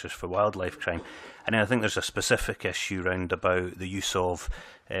specific measures for wildlife crime. And then I think there's a specific issue round about the use of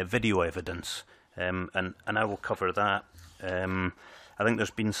video evidence, and I will cover that. I think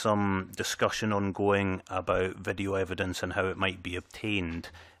there's been some discussion ongoing about video evidence and how it might be obtained.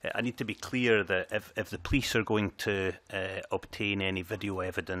 I need to be clear that if the police are going to obtain any video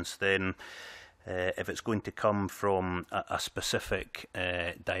evidence, then if it's going to come from a specific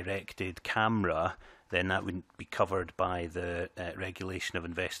directed camera, then that would be covered by the Regulation of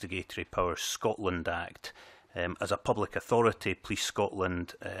Investigatory Powers Scotland Act. As a public authority, Police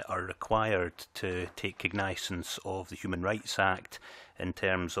Scotland are required to take cognizance of the Human Rights Act in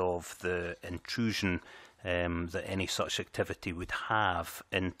terms of the intrusion that any such activity would have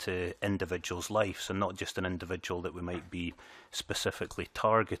into individuals' lives, and not just an individual that we might be specifically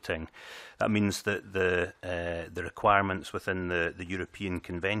targeting. That means that the requirements within the European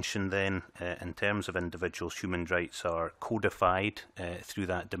Convention then, in terms of individuals' human rights, are codified through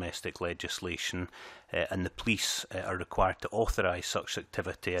that domestic legislation, and the police are required to authorise such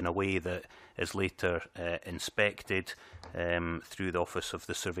activity in a way that is later inspected through the Office of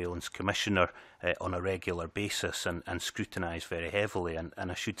the Surveillance Commissioner on a regular basis and scrutinised very heavily, and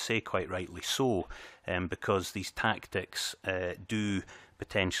I should say quite rightly so, because these tactics do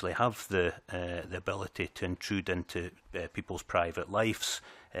potentially have the ability to intrude into people's private lives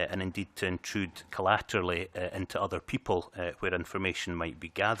and indeed to intrude collaterally into other people where information might be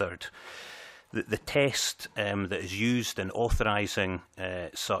gathered. The test that is used in authorising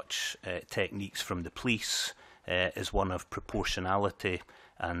such techniques from the police is one of proportionality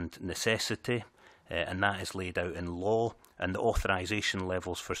and necessity, and that is laid out in law, and the authorisation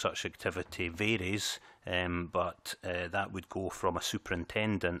levels for such activity varies, but that would go from a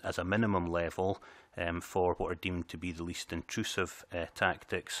superintendent as a minimum level for what are deemed to be the least intrusive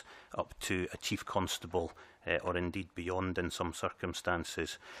tactics, up to a chief constable or indeed beyond in some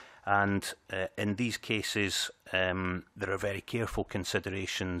circumstances. And in these cases, there are very careful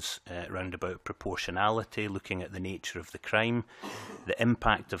considerations round about proportionality, looking at the nature of the crime, the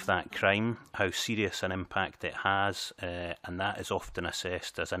impact of that crime, how serious an impact it has, and that is often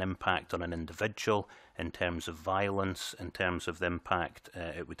assessed as an impact on an individual in terms of violence, in terms of the impact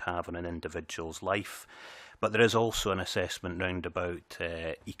it would have on an individual's life. But there is also an assessment round about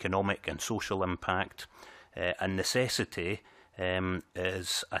economic and social impact, and necessity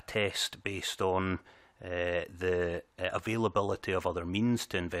is a test based on the availability of other means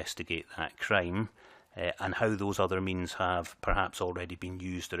to investigate that crime, and how those other means have perhaps already been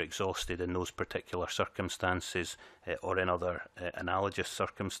used or exhausted in those particular circumstances or in other analogous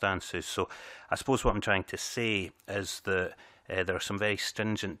circumstances. So I suppose what I'm trying to say is that there are some very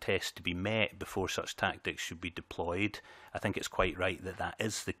stringent tests to be met before such tactics should be deployed. I think it's quite right that that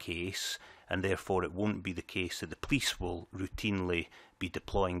is the case, and therefore it won't be the case that the police will routinely be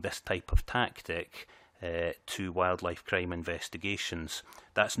deploying this type of tactic to wildlife crime investigations.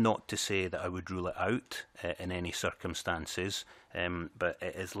 That's not to say that I would rule it out in any circumstances, but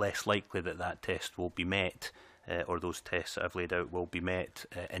it is less likely that that test will be met, or those tests that I've laid out will be met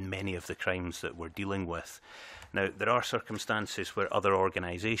in many of the crimes that we're dealing with. Now, there are circumstances where other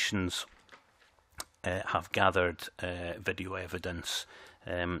organisations have gathered video evidence,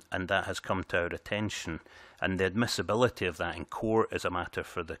 and that has come to our attention. And the admissibility of that in court is a matter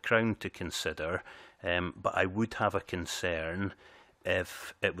for the Crown to consider, but I would have a concern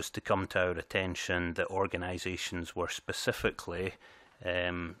if it was to come to our attention that organisations were specifically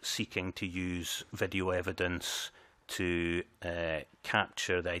seeking to use video evidence to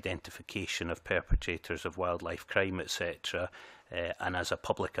capture the identification of perpetrators of wildlife crime, etc. And as a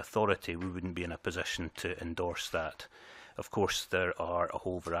public authority, we wouldn't be in a position to endorse that. Of course, there are a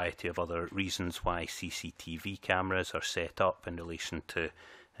whole variety of other reasons why CCTV cameras are set up in relation to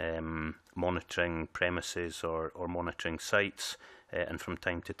monitoring premises or monitoring sites, and from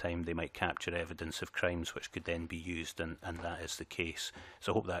time to time they might capture evidence of crimes which could then be used, and that is the case.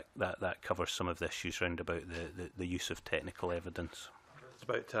 So I hope that covers some of the issues round about the use of technical evidence.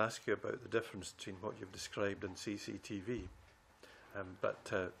 was about to ask you about the difference between what you've described and CCTV,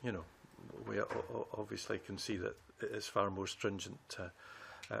 you know, we obviously can see that it is far more stringent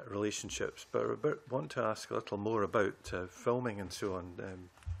relationships. But I want to ask a little more about filming and so on.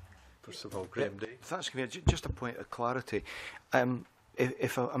 First of all, Graham Day. Thanks, Convener. Just a point of clarity.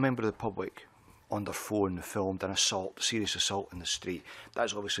 If a member of the public on their phone filmed an assault, serious assault in the street,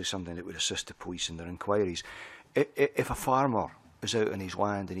 that's obviously something that would assist the police in their inquiries. If a farmer is out on his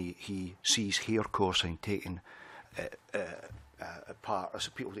land and he sees hare coursing taking part, so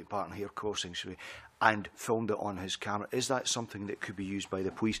people take part in hare coursing, and filmed it on his camera, is that something that could be used by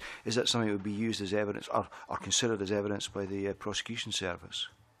the police? Is that something that would be used as evidence or considered as evidence by the prosecution service?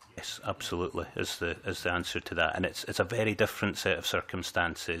 Yes, absolutely, is the answer to that. And it's a very different set of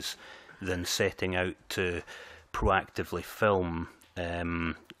circumstances than setting out to proactively film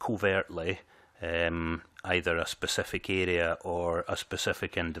covertly either a specific area or a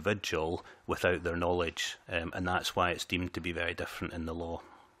specific individual without their knowledge. And that's why it's deemed to be very different in the law.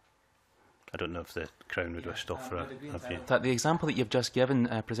 I don't know if the Crown would wish to offer a view. The example that you've just given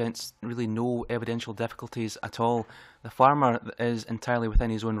presents really no evidential difficulties at all. The farmer is entirely within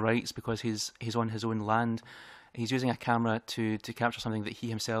his own rights because he's on his own land. He's using a camera to capture something that he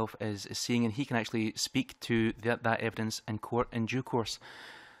himself is seeing, and he can actually speak to that evidence in court in due course.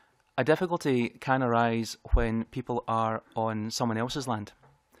 A difficulty can arise when people are on someone else's land.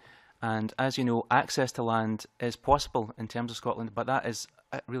 And as you know, access to land is possible in terms of Scotland, but that is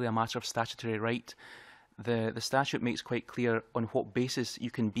really a matter of statutory right. The statute makes quite clear on what basis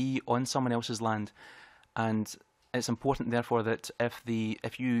you can be on someone else's land, and it's important therefore that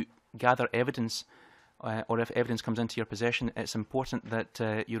if you gather evidence or if evidence comes into your possession, it's important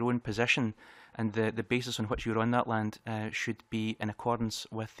that your own position and the basis on which you're on that land should be in accordance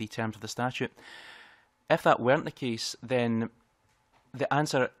with the terms of the statute. If that weren't the case, then the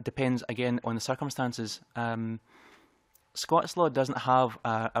answer depends again on the circumstances. Scots law doesn't have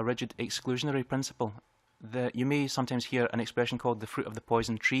a rigid exclusionary principle. You may sometimes hear an expression called the fruit of the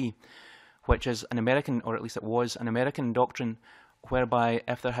poison tree, which is an American, or at least it was an American doctrine, whereby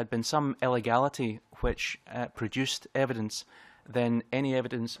if there had been some illegality which produced evidence, then any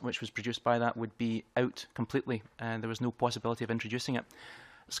evidence which was produced by that would be out completely, and there was no possibility of introducing it.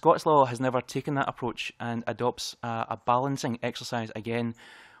 Scots law has never taken that approach and adopts a balancing exercise again,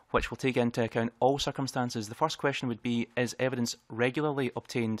 which will take into account all circumstances. The first question would be, is evidence regularly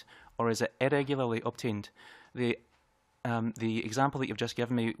obtained or is it irregularly obtained? The example that you've just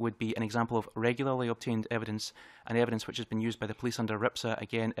given me would be an example of regularly obtained evidence, and evidence which has been used by the police under RIPSA,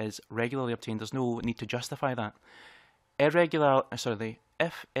 again, is regularly obtained. There's no need to justify that. If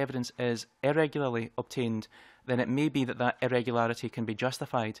evidence is irregularly obtained, then it may be that irregularity can be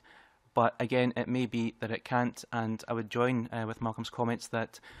justified, but again, it may be that it can't, and I would join with Malcolm's comments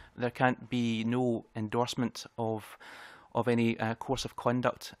that there can't be no endorsement of any course of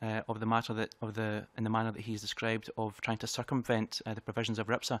conduct of the matter in the manner that he's described, of trying to circumvent the provisions of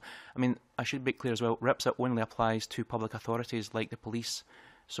RIPSA. I mean, I should make clear as well, RIPSA only applies to public authorities like the police.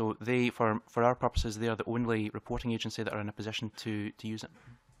 So they, for our purposes, they are the only reporting agency that are in a position to use it.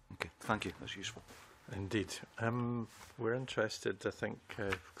 Okay, thank you. That's useful. Indeed. We're interested, I think,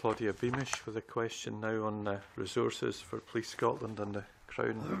 Claudia Beamish with a question now on resources for Police Scotland and the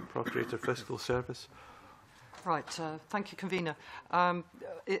Crown Procurator Fiscal Service. Right, thank you, Convener.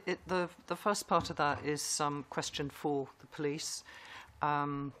 The first part of that is question for the police,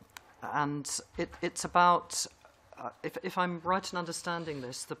 and it's about, if I'm right in understanding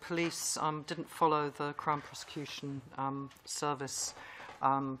this, the police didn't follow the Crown Prosecution Service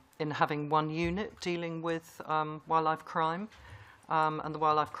in having one unit dealing with wildlife crime, and the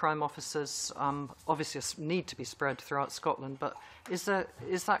wildlife crime officers obviously need to be spread throughout Scotland. But is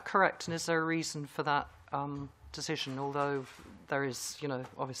that correct, and is there a reason for that decision? Although there is,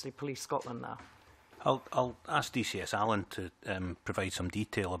 obviously Police Scotland now. I'll ask DCS Allan to provide some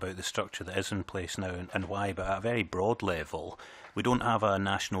detail about the structure that is in place now and why, but at a very broad level, we don't have a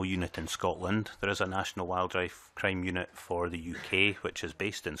national unit in Scotland. There is a national wildlife crime unit for the UK, which is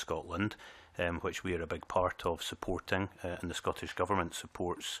based in Scotland, which we are a big part of supporting, and the Scottish Government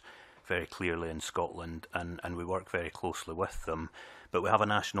supports very clearly in Scotland, and we work very closely with them. But we have a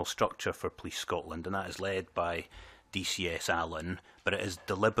national structure for Police Scotland, and that is led by DCS Allan, but it is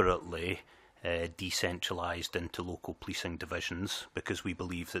deliberately decentralised into local policing divisions, because we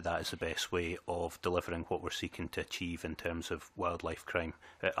believe that is the best way of delivering what we're seeking to achieve in terms of wildlife crime.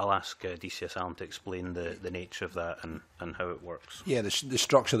 I'll ask DCS Allan to explain the nature of that and how it works. Yeah, the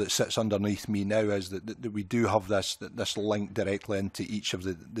structure that sits underneath me now is that we do have this link directly into each of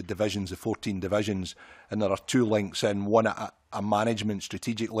the divisions, the 14 divisions, and there are two links in, one at a management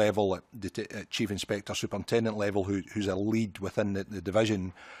strategic level at Chief Inspector Superintendent level who's a lead within the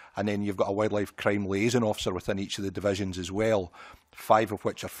division, and then you've got a wildlife crime liaison officer within each of the divisions as well, 5 of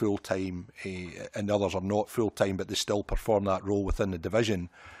which are full-time and the others are not full-time, but they still perform that role within the division.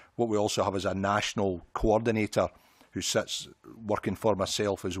 What we also have is a national coordinator who sits working for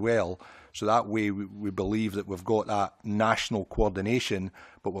myself as well. So that way we believe that we've got that national coordination,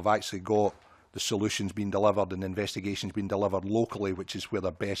 but we've actually got the solutions being delivered and investigations being delivered locally, which is where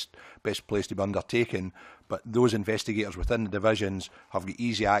they're best place to be undertaken. But those investigators within the divisions have got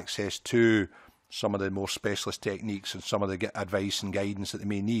easy access to some of the more specialist techniques and some of the advice and guidance that they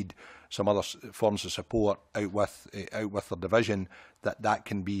may need, some other forms of support out with their division that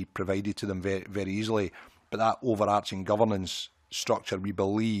can be provided to them very, very easily. But that overarching governance structure, we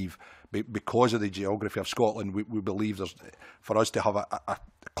believe, because of the geography of Scotland, we believe there's, for us to have a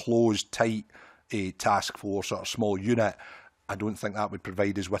closed, tight task force or a small unit, I don't think that would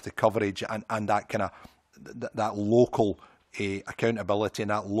provide us with the coverage and that kind of that local accountability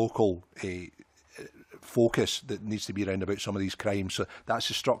and that local focus that needs to be around about some of these crimes. So that's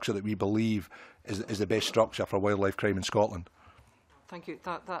the structure that we believe is the best structure for wildlife crime in Scotland. Thank you.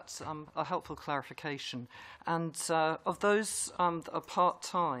 That's a helpful clarification. And of those that are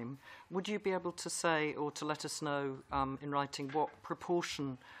part-time, would you be able to say or to let us know in writing what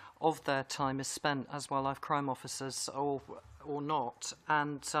proportion of their time is spent as wildlife crime officers or not?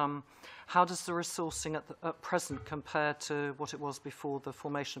 And how does the resourcing at present compare to what it was before the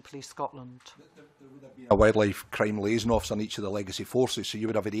formation of Police Scotland? There would have been a wildlife crime liaison officer in each of the legacy forces, so you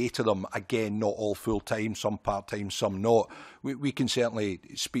would have had 8 of them, again, not all full-time, some part-time, some not. We can certainly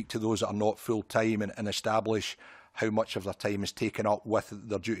speak to those that are not full-time and establish how much of their time is taken up with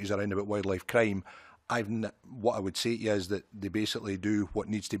their duties around about wildlife crime. What I would say to you is that they basically do what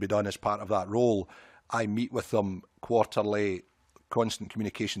needs to be done as part of that role. I meet with them quarterly, constant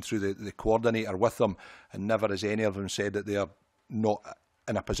communication through the coordinator with them, and never has any of them said that they are not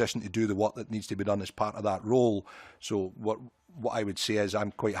in a position to do the work that needs to be done as part of that role. So what I would say is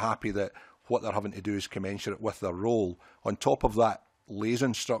I'm quite happy that what they're having to do is commensurate with their role. On top of that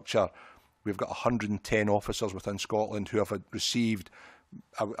liaison structure, we've got 110 officers within Scotland who have received,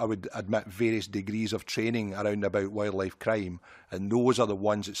 I would admit, various degrees of training around about wildlife crime, and those are the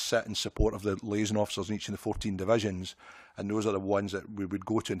ones that sit in support of the liaison officers in each of the 14 divisions, and those are the ones that we would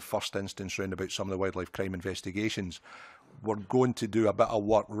go to in first instance round about some of the wildlife crime investigations. We're going to do a bit of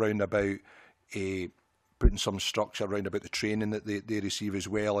work round about putting some structure around about the training that they receive as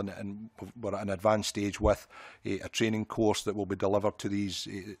well, and we're at an advanced stage with a training course that will be delivered to these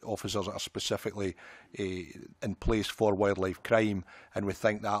officers that are specifically in place for wildlife crime, and we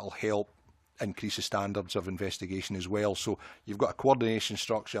think that will help increase the standards of investigation as well. So you've got a coordination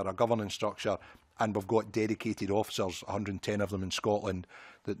structure, a governance structure, and we've got dedicated officers, 110 of them in Scotland,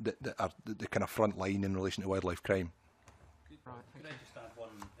 that are the kind of front line in relation to wildlife crime. Right, can I just add one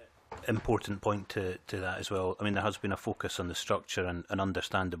important point to that as well? I mean, there has been a focus on the structure, and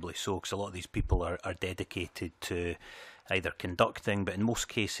understandably so, because a lot of these people are dedicated to either conducting, but in most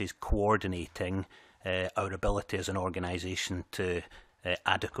cases coordinating our ability as an organisation to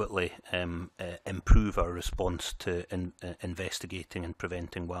adequately improve our response to investigating and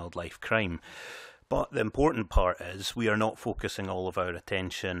preventing wildlife crime. But the important part is we are not focusing all of our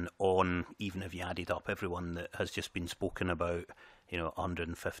attention on, even if you added up everyone that has just been spoken about,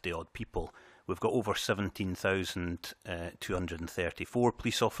 150 odd people. We've got over 17,234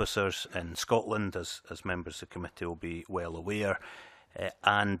 police officers in Scotland, as members of the committee will be well aware.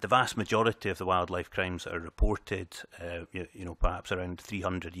 And the vast majority of the wildlife crimes that are reported, perhaps around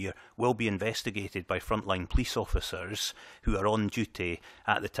 300 a year, will be investigated by frontline police officers who are on duty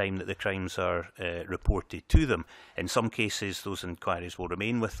at the time that the crimes are reported to them. In some cases, those inquiries will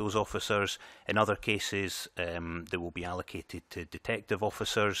remain with those officers. In other cases, they will be allocated to detective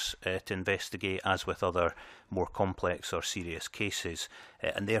officers to investigate, as with other more complex or serious cases.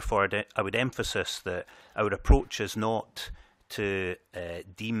 And therefore, I would emphasise that our approach is not to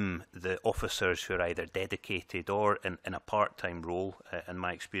deem the officers who are either dedicated or in a part-time role, and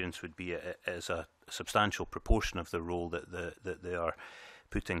my experience would be as a substantial proportion of the role that they are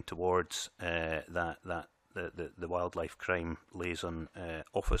putting towards the wildlife crime liaison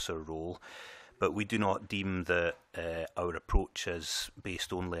officer role. But we do not deem that our approach is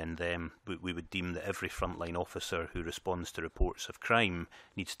based only on them. We would deem that every frontline officer who responds to reports of crime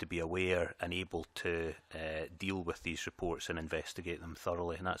needs to be aware and able to deal with these reports and investigate them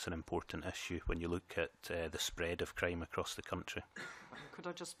thoroughly. And that's an important issue when you look at the spread of crime across the country. Could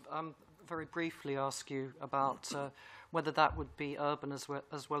I just very briefly ask you about whether that would be urban as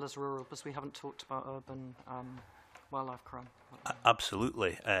well as rural, because we haven't talked about urban wildlife crime?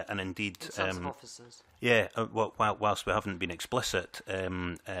 Absolutely, and indeed, In terms of officers. yeah. Whilst we haven't been explicit,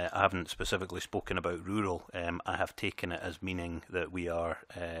 I haven't specifically spoken about rural. I have taken it as meaning that we are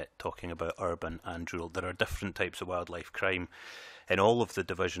talking about urban and rural. There are different types of wildlife crime in all of the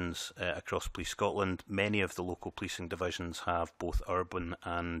divisions across Police Scotland. Many of the local policing divisions have both urban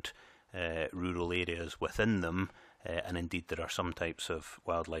and rural areas within them, and indeed there are some types of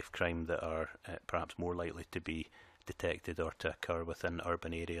wildlife crime that are perhaps more likely to be detected or to occur within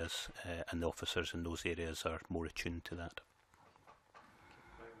urban areas, and the officers in those areas are more attuned to that.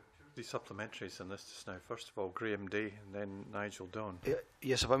 The supplementaries on this just now. First of all, Graham Day and then Nigel Dawn.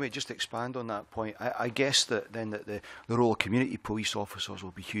 Yes, if I may just expand on that point, I guess that then that the role of community police officers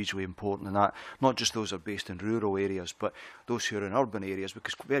will be hugely important in that, not just those who are based in rural areas, but those who are in urban areas,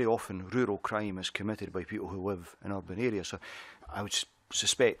 because very often rural crime is committed by people who live in urban areas. So I would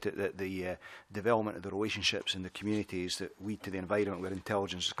suspect that the development of the relationships in the communities that lead to the environment where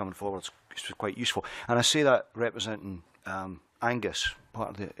intelligence is coming forward is quite useful. And I say that representing Angus,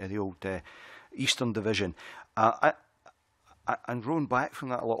 part of the old Eastern Division. And rolling back from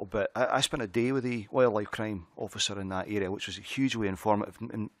that a little bit, I spent a day with the wildlife crime officer in that area, which was hugely informative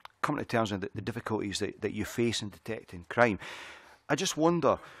and coming to terms with the difficulties that you face in detecting crime. I just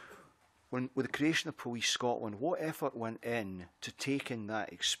wonder, with the creation of Police Scotland, what effort went in to taking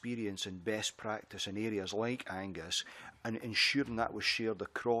that experience and best practice in areas like Angus and ensuring that was shared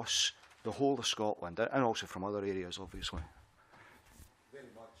across the whole of Scotland and also from other areas, obviously?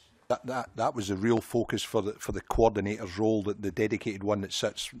 That was the real focus for the coordinator's role, the dedicated one that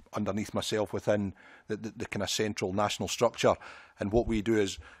sits underneath myself within the kind of central national structure. And what we do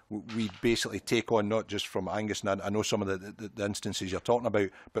is we basically take on, not just from Angus, and I know some of the instances you're talking about,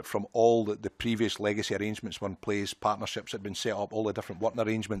 but from all the previous legacy arrangements were in place, partnerships had been set up, all the different working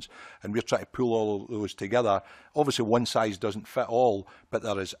arrangements, and we're trying to pull all of those together. Obviously one size doesn't fit all, but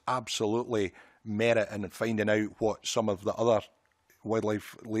there is absolutely merit in finding out what some of the other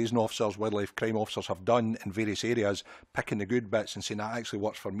wildlife liaison officers, wildlife crime officers have done in various areas, picking the good bits and saying that actually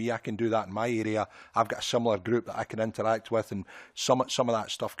works for me, I can do that in my area, I've got a similar group that I can interact with, and some of that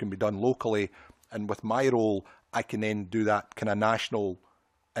stuff can be done locally, and with my role I can then do that kind of national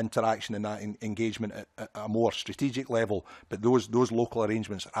interaction and that engagement at a more strategic level. But those local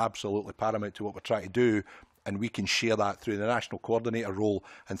arrangements are absolutely paramount to what we're trying to do, and we can share that through the national coordinator role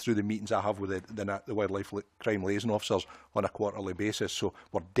and through the meetings I have with the wildlife crime liaison officers on a quarterly basis. So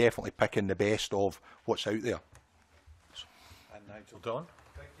we're definitely picking the best of what's out there. And Nigel Dawn.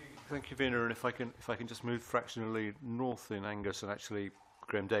 Thank you, Vina. And if I can just move fractionally north in Angus, and actually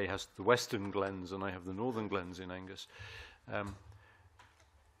Graham Day has the western glens and I have the northern glens in Angus.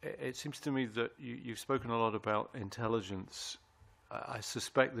 It seems to me that you've spoken a lot about intelligence. I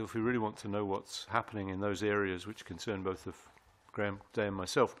suspect that if we really want to know what's happening in those areas which concern both of Graham Day and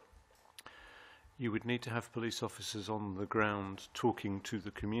myself, you would need to have police officers on the ground talking to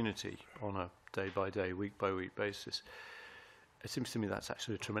the community on a day-by-day, week-by-week basis. It seems to me that's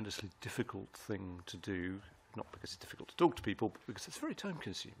actually a tremendously difficult thing to do, not because it's difficult to talk to people, but because it's very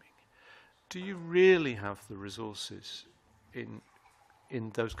time-consuming. Do you really have the resources in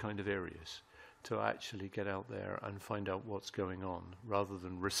those kind of areas to actually get out there and find out what's going on, rather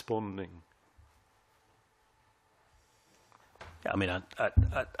than responding? Yeah, I mean,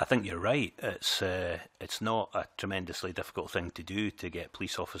 I think you're right. It's not a tremendously difficult thing to do to get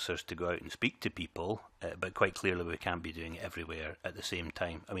police officers to go out and speak to people, but quite clearly we can't be doing it everywhere at the same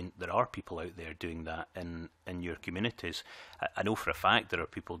time. I mean, there are people out there doing that in your communities. I know for a fact there are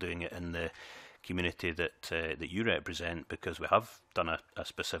people doing it in the community that you represent, because we have done a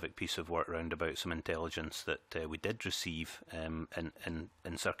specific piece of work round about some intelligence that we did receive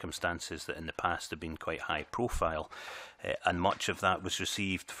in circumstances that in the past have been quite high profile, and much of that was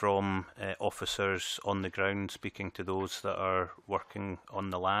received from officers on the ground speaking to those that are working on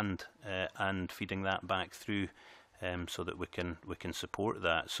the land and feeding that back through so that we can support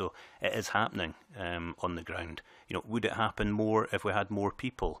that. So it is happening on the ground. You know, would it happen more if we had more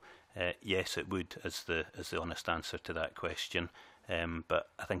people? Yes, it would, as the honest answer to that question. But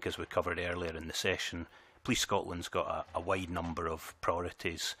I think, as we covered earlier in the session, Police Scotland's got a wide number of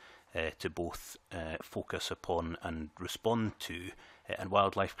priorities to both focus upon and respond to, and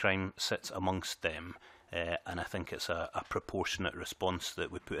wildlife crime sits amongst them. And I think it's a proportionate response that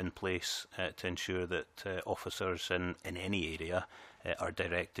we put in place to ensure that officers in any area are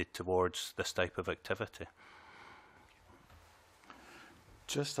directed towards this type of activity.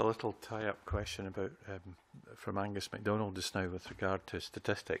 Just a little tie-up question about from Angus MacDonald just now with regard to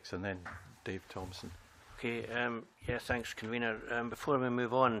statistics, and then Dave Thompson. Okay, yeah, thanks, Convener. Before we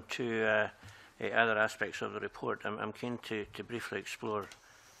move on to other aspects of the report. I'm keen to briefly explore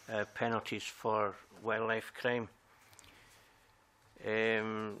penalties for wildlife crime.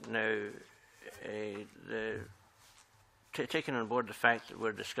 Taking on board the fact that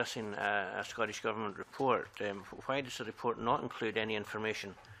we're discussing a Scottish Government report, why does the report not include any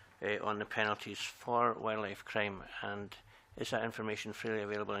information on the penalties for wildlife crime, and is that information freely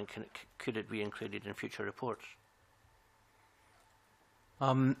available, and could it be included in future reports?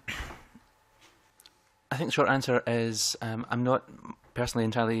 I think the short answer is I'm not personally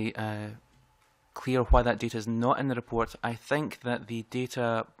entirely clear why that data is not in the report. I think that the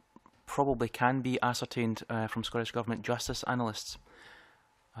data probably can be ascertained from Scottish Government justice analysts.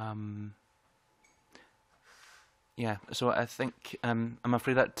 Yeah, so I think I'm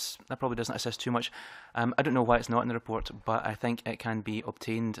afraid that probably doesn't assist too much. I don't know why it's not in the report, but I think it can be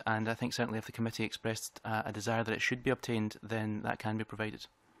obtained, and I think certainly if the committee expressed a desire that it should be obtained, then that can be provided.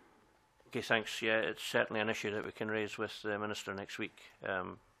 Okay, thanks. Yeah, it's certainly an issue that we can raise with the Minister next week,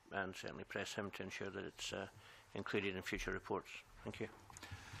 and certainly press him to ensure that it's included in future reports. Thank you.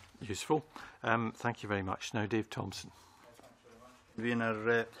 Useful. Thank you very much. Now, Dave Thompson.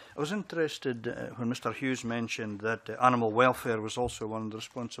 Convener, I was interested when Mr Hughes mentioned that animal welfare was also one of the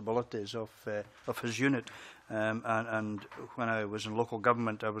responsibilities of his unit, and when I was in local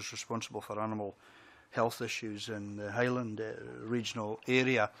government I was responsible for animal health issues in the Highland regional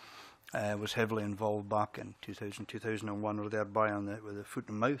area. I was heavily involved back in 2000-2001 or thereby with the foot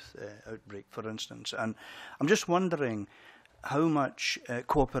and mouth outbreak, for instance, and I'm just wondering how much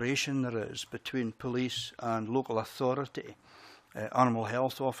cooperation there is between police and local authority. Animal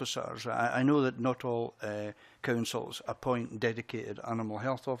health officers. I know that not all councils appoint dedicated animal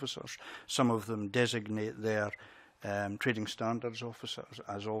health officers. Some of them designate their trading standards officers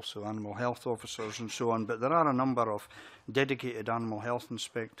as also animal health officers and so on. But there are a number of dedicated animal health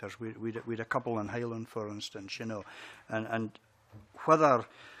inspectors. We had a couple in Highland, for instance, you know, and whether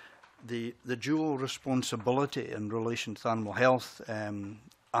the dual responsibility in relation to the Animal Health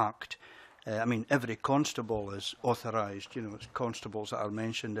Act. I mean, every constable is authorised, you know, it's constables that are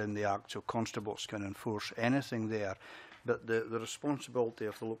mentioned in the Act, so constables can enforce anything there. But the responsibility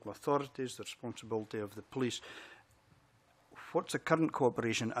of the local authorities, the responsibility of the police, what's the current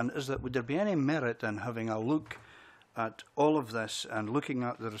cooperation, and would there be any merit in having a look at all of this and looking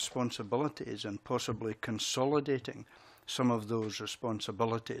at the responsibilities and possibly consolidating some of those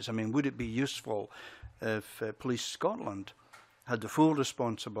responsibilities? I mean, would it be useful if Police Scotland had the full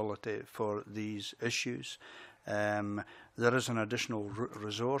responsibility for these issues? There is an additional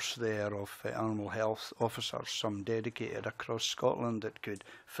resource there of animal health officers, some dedicated across Scotland, that could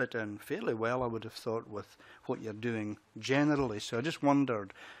fit in fairly well, I would have thought, with what you're doing generally. So I just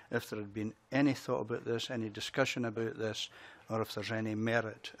wondered if there had been any thought about this, any discussion about this, or if there's any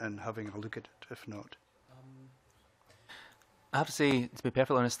merit in having a look at it, if not. I have to say, to be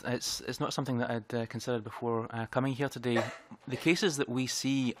perfectly honest, it's not something that I'd considered before coming here today. The cases that we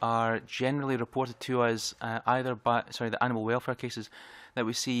see are generally reported to us either by, the animal welfare cases that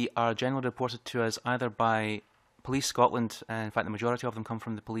we see are generally reported to us either by Police Scotland. In fact, the majority of them come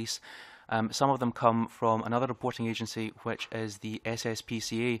from the police. Some of them come from another reporting agency, which is the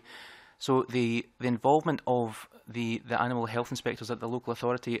SSPCA. So the involvement of the animal health inspectors at the local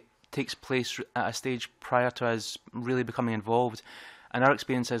authority takes place at a stage prior to us really becoming involved, and our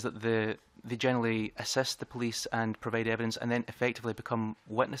experience is that they generally assist the police and provide evidence and then effectively become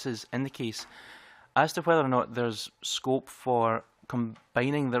witnesses in the case. As to whether or not there's scope for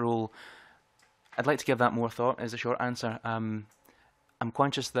combining the role, I'd like to give that more thought, is the short answer. I'm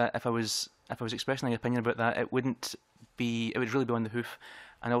conscious that if I was expressing an opinion about that, it would really be on the hoof,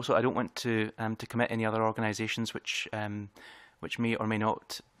 and also I don't want to commit any other organisations which may or may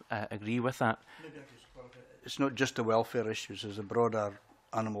not agree with that. It's not just the welfare issues, there's a broader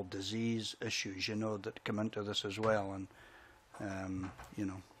animal disease issues, you know, that come into this as well. And, you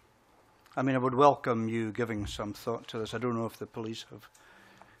know, I mean, I would welcome you giving some thought to this. I don't know if the police have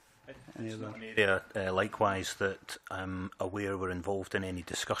any of that. An area, likewise, that I'm aware we're involved in any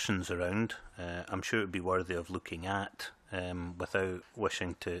discussions around. I'm sure it would be worthy of looking at, without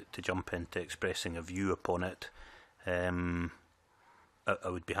wishing to jump into expressing a view upon it. I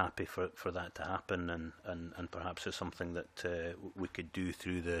would be happy for that to happen, and perhaps it's something that we could do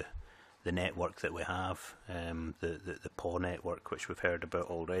through the network that we have, the PAW network, which we've heard about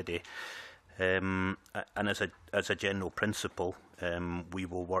already. And as a general principle, we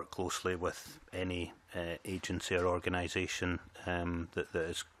will work closely with any agency or organisation that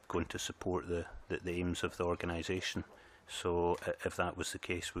is going to support the aims of the organisation. So if that was the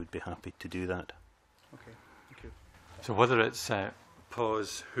case, we'd be happy to do that. Okay, thank you. So whether it's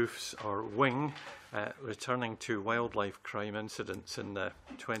pause, hoofs or wing, returning to wildlife crime incidents in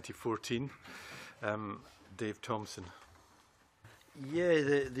 2014. Dave Thompson. Yeah,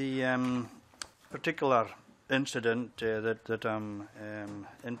 the particular incident that I'm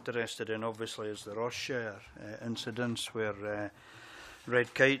interested in, obviously, is the Rossshire incidents where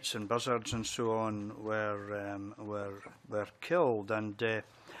red kites and buzzards and so on were killed, and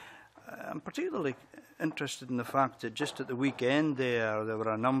I'm particularly interested in the fact that just at the weekend there were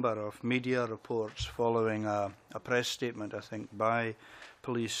a number of media reports following a press statement, I think, by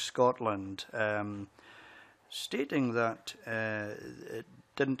Police Scotland, stating that it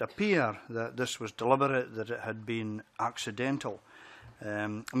didn't appear that this was deliberate, that it had been accidental.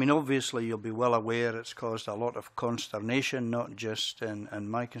 I mean, obviously, you'll be well aware it's caused a lot of consternation, not just in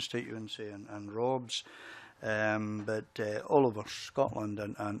my constituency and Rob's, but all over Scotland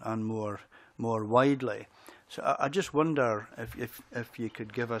and more widely. So I just wonder if you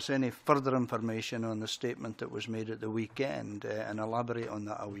could give us any further information on the statement that was made at the weekend and elaborate on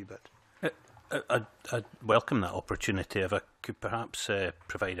that a wee bit. I'd welcome that opportunity if I could perhaps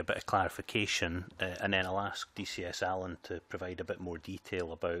provide a bit of clarification, and then I'll ask DCS Allan to provide a bit more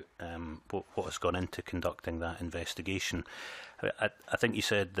detail about what has gone into conducting that investigation. I think you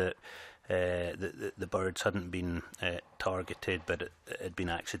said that the birds hadn't been targeted, but it had been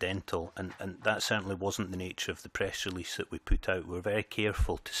accidental, and that certainly wasn't the nature of the press release that we put out. We were very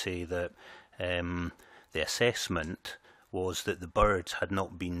careful to say that the assessment was that the birds had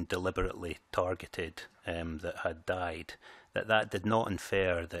not been deliberately targeted, that had died. That did not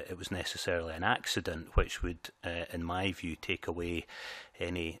infer that it was necessarily an accident, which would, in my view, take away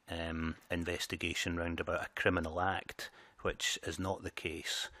any investigation round about a criminal act, which is not the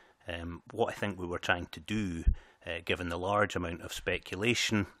case. What I think we were trying to do, given the large amount of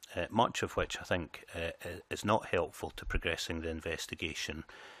speculation, much of which I think is not helpful to progressing the investigation,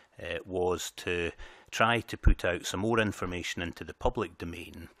 was to try to put out some more information into the public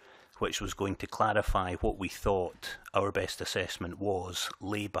domain, which was going to clarify what we thought our best assessment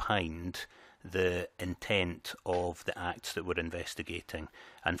lay behind the intent of the acts that we're investigating.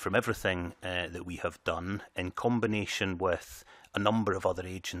 And from everything that we have done, in combination with a number of other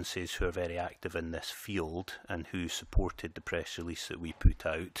agencies who are very active in this field and who supported the press release that we put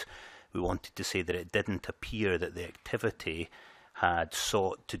out, we wanted to say that it didn't appear that the activity had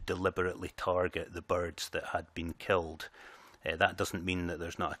sought to deliberately target the birds that had been killed. That doesn't mean that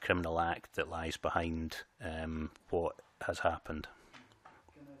there's not a criminal act that lies behind what has happened.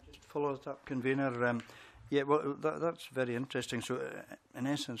 Can I just follow that up, Convener? Yeah, well, that's very interesting. So, in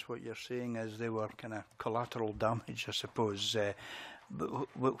essence, what you're saying is they were kind of collateral damage, I suppose. But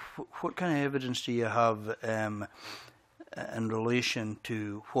what kind of evidence do you have in relation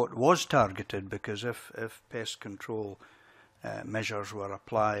to what was targeted? Because if pest control measures were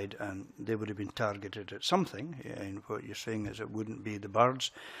applied and they would have been targeted at something, and what you're saying is it wouldn't be the birds.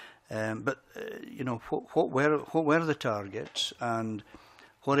 But you know, what were the targets, and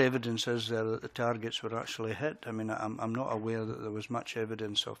what evidence is there that the targets were actually hit? I mean, I'm not aware that there was much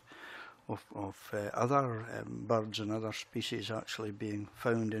evidence of other birds and other species actually being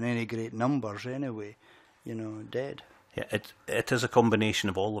found in any great numbers anyway, you know, dead. Yeah, it is a combination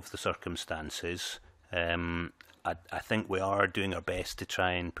of all of the circumstances. I think we are doing our best to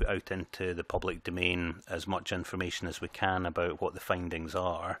try and put out into the public domain as much information as we can about what the findings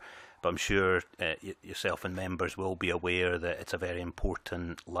are. But I'm sure yourself and members will be aware that it's a very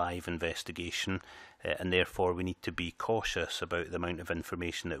important live investigation, and therefore we need to be cautious about the amount of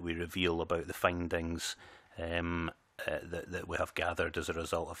information that we reveal about the findings that we have gathered as a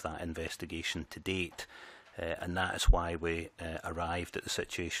result of that investigation to date. And that is why we arrived at the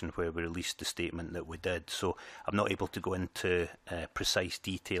situation where we released the statement that we did. So I'm not able to go into precise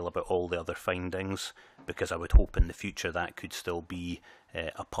detail about all the other findings, because I would hope in the future that could still be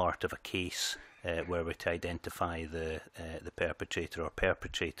a part of a case where we're to identify the perpetrator or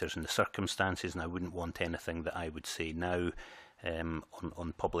perpetrators and the circumstances, and I wouldn't want anything that I would say now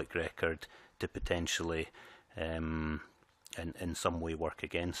on public record to potentially in some way work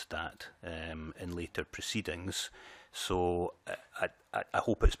against that in later proceedings. So I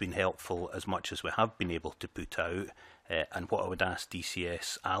hope it's been helpful as much as we have been able to put out. And what I would ask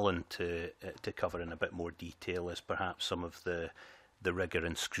DCS Allan to cover in a bit more detail is perhaps some of the rigour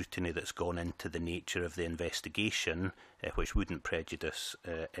and scrutiny that's gone into the nature of the investigation, which wouldn't prejudice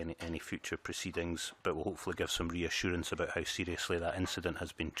any future proceedings, but will hopefully give some reassurance about how seriously that incident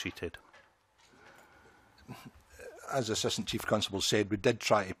has been treated. As Assistant Chief Constable said, we did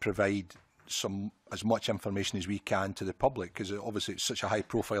try to provide as much information as we can to the public, because obviously it's such a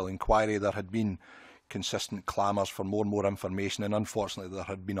high-profile inquiry. There had been consistent clamours for more and more information, and unfortunately there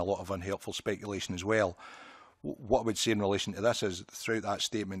had been a lot of unhelpful speculation as well. What I would say in relation to this is, throughout that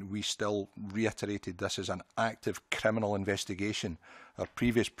statement, we still reiterated this is an active criminal investigation. Our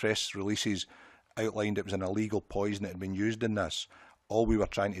previous press releases outlined it was an illegal poison that had been used in this. All we were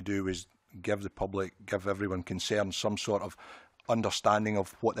trying to do was give the public, give everyone concerned some sort of understanding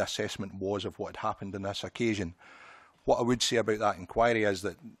of what the assessment was of what had happened on this occasion. What I would say about that inquiry is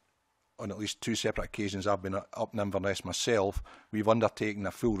that on at least 2 separate occasions I've been up in Inverness myself, we've undertaken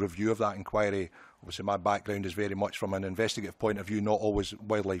a full review of that inquiry. Obviously my background is very much from an investigative point of view, not always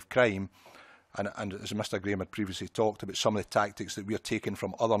wildlife crime. And as Mr Graham had previously talked about some of the tactics that we are taking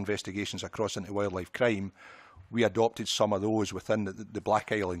from other investigations across into wildlife crime, we adopted some of those within the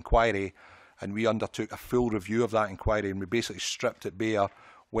Black Isle inquiry, and we undertook a full review of that inquiry, and we basically stripped it bare,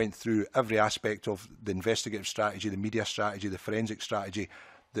 went through every aspect of the investigative strategy, the media strategy, the forensic strategy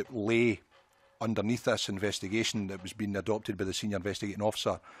that lay underneath this investigation that was being adopted by the senior investigating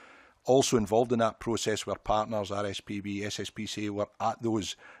officer. Also involved in that process were partners, RSPB, SSPCA, were at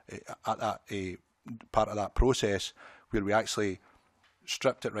that part of that process where we actually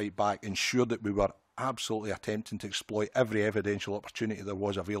stripped it right back, ensured that we were absolutely attempting to exploit every evidential opportunity there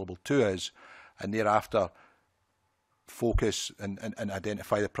was available to us, and thereafter focus and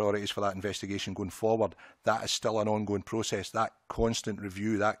identify the priorities for that investigation going forward. That is still an ongoing process. That constant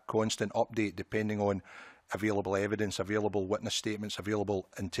review, that constant update, depending on available evidence, available witness statements, available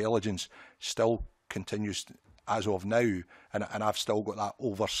intelligence, still continues as of now, and I've still got that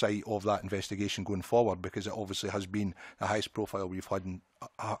oversight of that investigation going forward, because it obviously has been the highest profile we've had,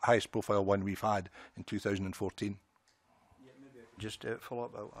 highest profile one we've had in 2014. Just follow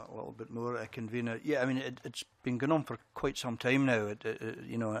up a little bit more, Convener. Yeah, I mean, it's been going on for quite some time now,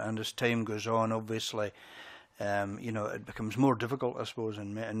 you know, and as time goes on, obviously, you know, it becomes more difficult, I suppose,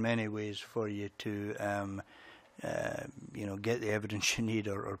 in many ways for you to, you know, get the evidence you need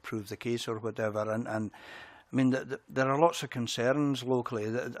or prove the case or whatever. And I mean, there are lots of concerns locally.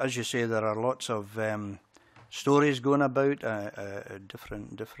 As you say, there are lots of stories going about,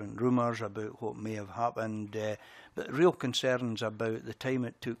 different rumours about what may have happened, but real concerns about the time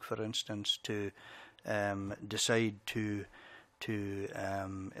it took, for instance, to decide to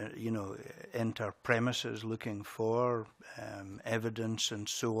you know, enter premises looking for evidence and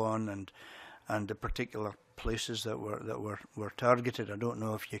so on, and the particular places that were targeted. I don't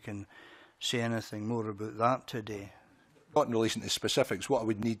know if you can say anything more about that today. Not in relation to specifics. What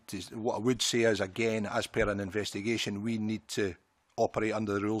I would say is, again, as per an investigation, we need to operate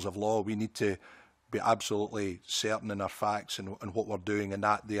under the rules of law. We need to be absolutely certain in our facts and what we're doing, and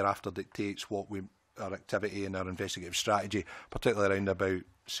that thereafter dictates what our activity and our investigative strategy, particularly around about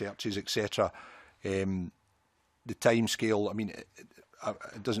searches, etc. The time scale, I mean,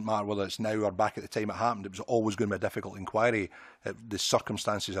 it doesn't matter whether it's now or back at the time it happened, it was always going to be a difficult inquiry. The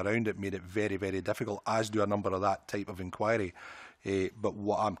circumstances around it made it very, very difficult, as do a number of that type of inquiry. But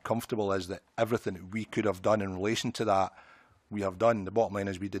what I'm comfortable is that everything that we could have done in relation to that, we have done. The bottom line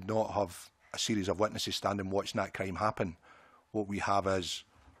is we did not have a series of witnesses standing watching that crime happen. What we have is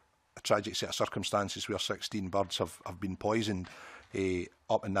a tragic set of circumstances where 16 birds have been poisoned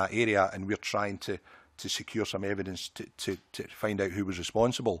up in that area, and we're trying to secure some evidence to find out who was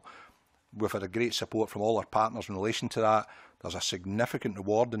responsible. We've had a great support from all our partners in relation to that. There's a significant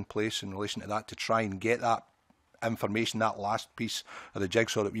reward in place in relation to that to try and get that information, that last piece of the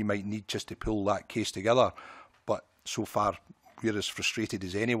jigsaw that we might need just to pull that case together. But so far, we're as frustrated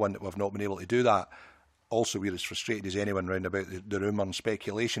as anyone that we've not been able to do that. Also, we're as frustrated as anyone round about the rumour and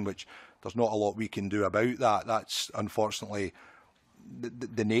speculation, which there's not a lot we can do about that. That's unfortunately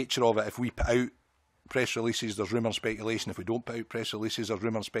the nature of it. If we put out press releases, there's rumour and speculation. If we don't put out press releases, there's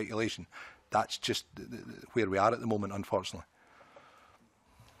rumour and speculation. That's just where we are at the moment, unfortunately.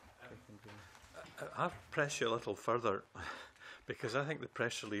 I'll press you a little further, because I think the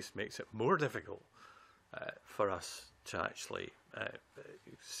press release makes it more difficult for us to actually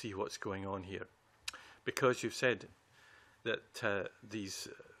see what's going on here. Because you've said that these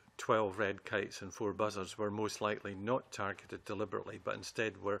 12 red kites and 4 buzzards were most likely not targeted deliberately, but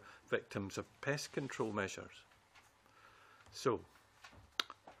instead were victims of pest control measures. So,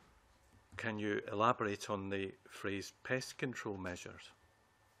 can you elaborate on the phrase pest control measures?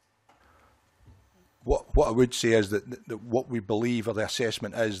 What I would say is that what we believe, or the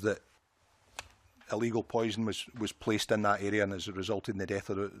assessment is, that illegal poison was placed in that area and has resulted in the death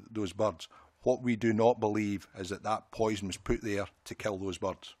of those birds. What we do not believe is that poison was put there to kill those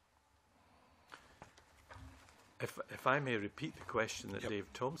birds. If I may repeat the question that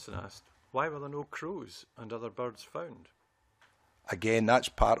Dave Thompson asked, why were there no crows and other birds found? again, that's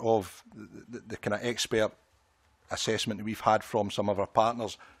part of the kind of expert assessment that we've had from some of our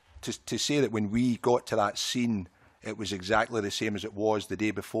partners to say that when we got to that scene, it was exactly the same as it was the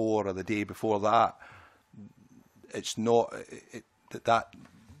day before or the day before that. It's not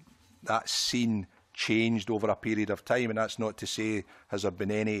that scene changed over a period of time, and that's not to say has there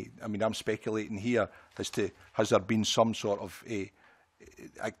been any. I mean, I'm speculating here as to has there been some sort of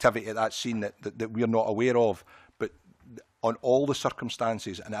activity at that scene that we're not aware of. But on all the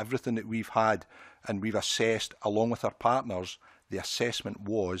circumstances and everything that we've had and we've assessed along with our partners, the assessment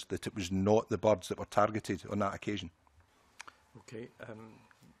was that it was not the birds that were targeted on that occasion. Okay,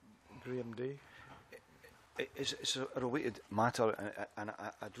 Graham Day. It's a related matter, and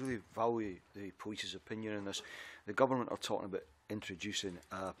I'd really value the police's opinion on this. The government are talking about introducing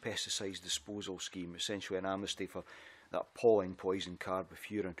a pesticides disposal scheme, essentially an amnesty for that appalling poison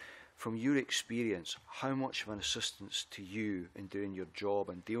carbofuran. From your experience, how much of an assistance to you in doing your job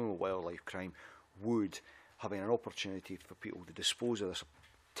and dealing with wildlife crime would having an opportunity for people to dispose of this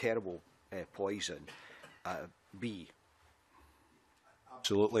terrible poison be?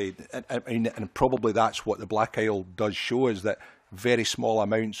 Absolutely, and probably that's what the Black Isle does show, is that very small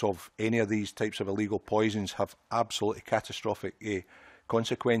amounts of any of these types of illegal poisons have absolutely catastrophic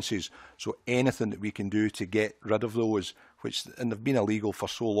consequences. So anything that we can do to get rid of those, and they've been illegal for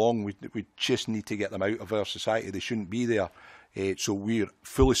so long, we just need to get them out of our society. They shouldn't be there. So we're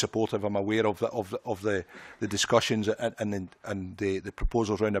fully supportive. I'm aware of the discussions and the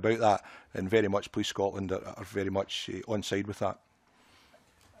proposals round about that, and very much Police Scotland are very much on side with that.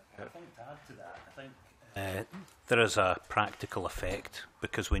 I think to add to that, I think there is a practical effect,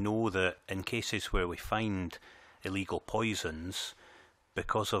 because we know that in cases where we find illegal poisons,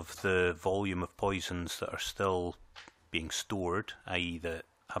 because of the volume of poisons that are still being stored, i.e. that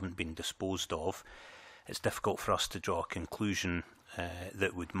haven't been disposed of, it's difficult for us to draw a conclusion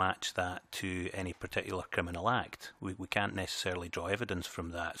that would match that to any particular criminal act. We can't necessarily draw evidence from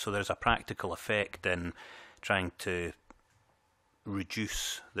that. So there's a practical effect in trying to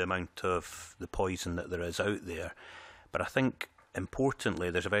reduce the amount of the poison that there is out there. But I think importantly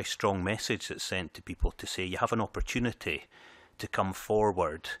there's a very strong message that's sent to people to say you have an opportunity to come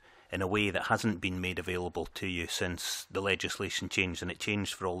forward in a way that hasn't been made available to you since the legislation changed, and it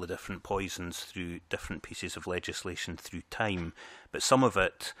changed for all the different poisons through different pieces of legislation through time. But some of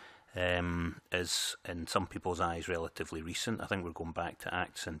it is, in some people's eyes, relatively recent. I think we're going back to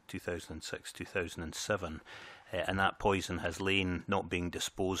Acts in 2006, 2007. And that poison has lain not being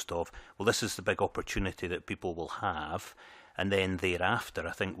disposed of. Well, this is the big opportunity that people will have, and then thereafter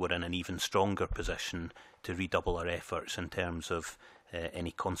I think we're in an even stronger position to redouble our efforts in terms of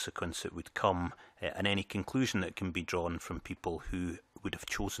any consequence that would come, and any conclusion that can be drawn from people who would have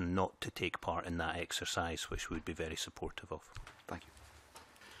chosen not to take part in that exercise, which we would be very supportive of. Thank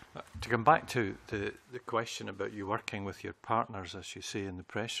you. To come back to the question about you working with your partners, as you say in the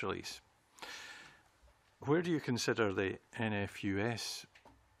press release, where do you consider the NFUS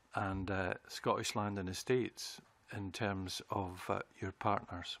and Scottish Land and Estates in terms of your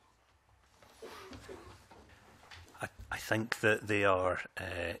partners? I think that they are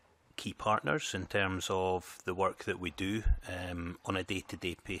key partners in terms of the work that we do on a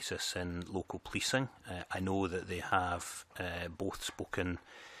day-to-day basis in local policing. I know that they have both spoken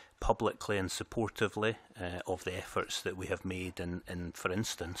publicly and supportively of the efforts that we have made in for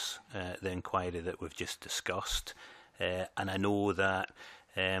instance, the inquiry that we've just discussed. And I know that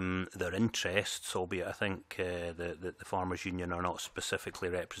their interests, albeit I think the Farmers Union are not specifically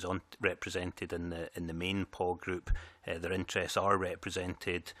represented in the main PAW group, their interests are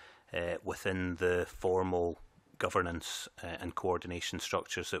represented within the formal governance and coordination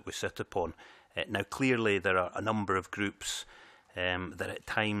structures that we sit upon. Now clearly there are a number of groups that at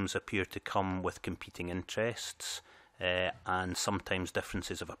times appear to come with competing interests and sometimes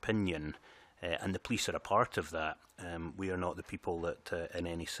differences of opinion, and the police are a part of that. We are not the people that in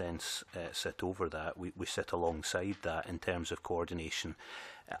any sense sit over that. We sit alongside that in terms of coordination,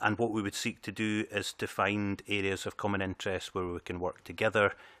 and what we would seek to do is to find areas of common interest where we can work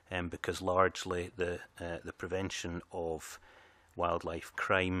together, because largely the prevention of wildlife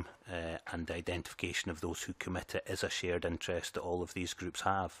crime and identification of those who commit it is a shared interest that all of these groups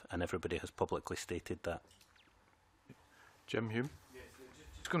have, and everybody has publicly stated that. Jim Hume? Yes,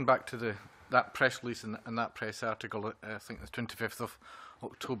 just going back to that press release and that press article, I think the 25th of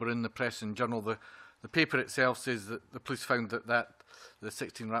October in the Press and Journal, the paper itself says that the police found that the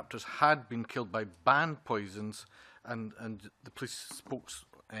 16 raptors had been killed by banned poisons, and the police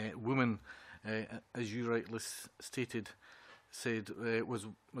spokeswoman, as you rightly stated, said was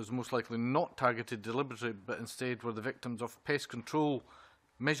most likely not targeted deliberately, but instead were the victims of pest control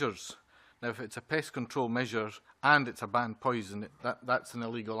measures. Now, if it's a pest control measure and it's a banned poison, that's an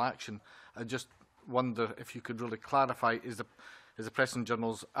illegal action. I just wonder if you could really clarify, is the Press and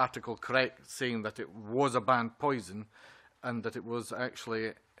Journal's article correct, saying that it was a banned poison and that it was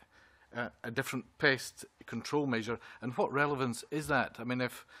actually a different pest control measure? And what relevance is that? I mean,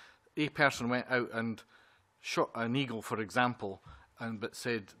 if a person went out and shot an eagle, for example, but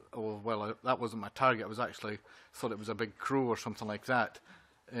said, oh, well, that wasn't my target, I was actually thought it was a big crow or something like that,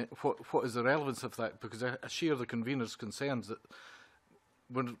 what is the relevance of that? Because I share the convener's concerns that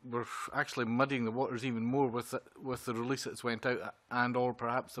we're actually muddying the waters even more with the release that's went out and or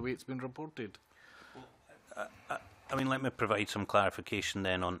perhaps the way it's been reported. I mean, let me provide some clarification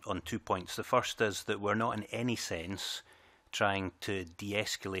then on 2 points. The first is that we're not in any sense trying to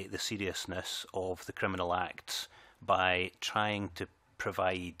de-escalate the seriousness of the criminal acts by trying to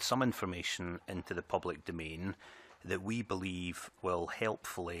provide some information into the public domain that we believe will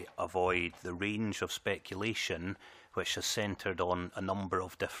helpfully avoid the range of speculation which is centred on a number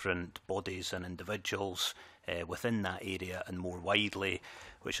of different bodies and individuals within that area and more widely,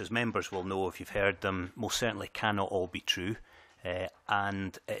 which, as members will know if you've heard them, most certainly cannot all be true.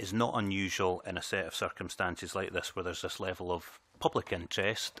 And it is not unusual in a set of circumstances like this where there's this level of public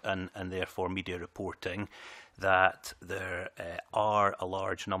interest and therefore media reporting that there are a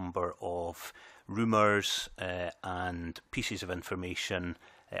large number of rumours and pieces of information,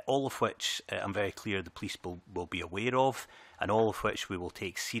 all of which I'm very clear the police will be aware of, and all of which we will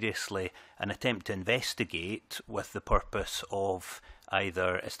take seriously and attempt to investigate with the purpose of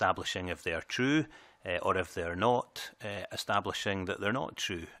either establishing if they are true or if they're not, establishing that they're not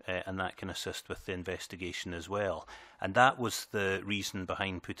true, and that can assist with the investigation as well. And that was the reason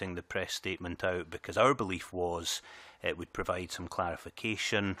behind putting the press statement out, because our belief was it would provide some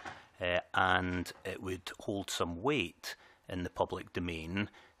clarification and it would hold some weight in the public domain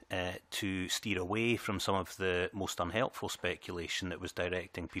to steer away from some of the most unhelpful speculation that was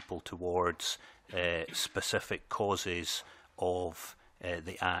directing people towards specific causes of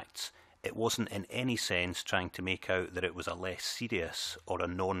the acts. It wasn't in any sense trying to make out that it was a less serious or a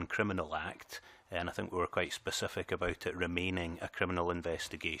non-criminal act, and I think we were quite specific about it remaining a criminal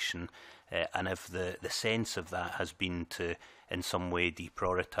investigation. And if the sense of that has been to in some way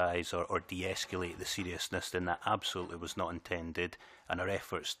deprioritise or de-escalate the seriousness, then that absolutely was not intended, and our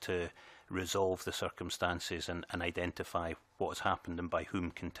efforts to resolve the circumstances and identify what has happened and by whom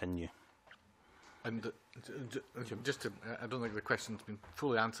continue. And just to, I don't think the question's been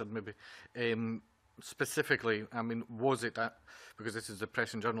fully answered, maybe. Specifically, I mean, was it that, because this is the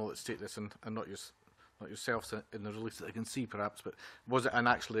Press and Journal that state this and not yourselves in the release that I can see perhaps, but was it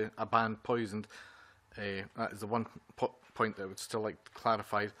actually a banned poisoned? That is the one point that I would still like to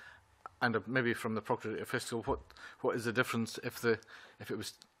clarify. And maybe from the Procurator Fiscal, what is the difference if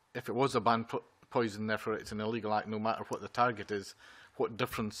it was a banned poison, therefore it's an illegal act no matter what the target is? What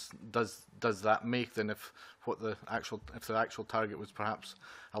difference does that make then if the actual target was perhaps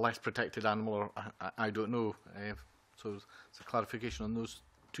a less protected animal, or I don't know? So it's a clarification on those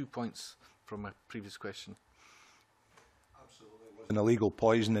 2 points from my previous question. Absolutely, it was an illegal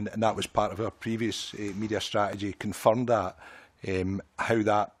poison, and that was part of our previous media strategy. Confirmed that. How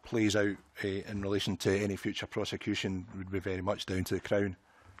that plays out in relation to any future prosecution would be very much down to the Crown.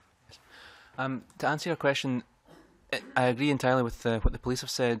 To answer your question, I agree entirely with what the police have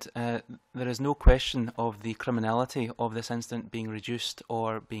said. There is no question of the criminality of this incident being reduced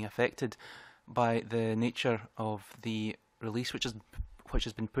or being affected by the nature of the release which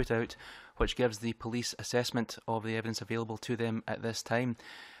has been put out, which gives the police assessment of the evidence available to them at this time.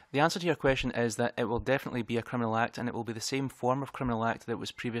 The answer to your question is that it will definitely be a criminal act, and it will be the same form of criminal act that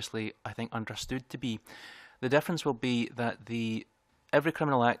was previously, I think, understood to be. The difference will be that every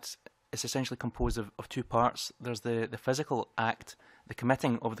criminal act is essentially composed of 2 parts. There's the physical act, the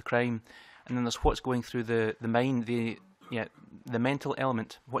committing of the crime, and then there's what's going through the mind, the mental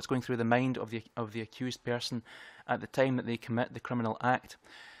element, what's going through the mind of the accused person at the time that they commit the criminal act.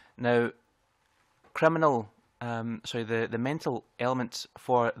 Now, the mental element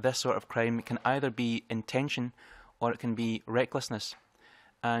for this sort of crime can either be intention or it can be recklessness.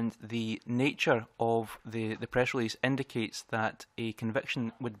 And the nature of the press release indicates that a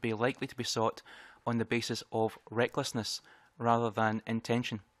conviction would be likely to be sought on the basis of recklessness rather than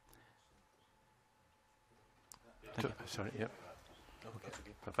intention. Sorry, yep.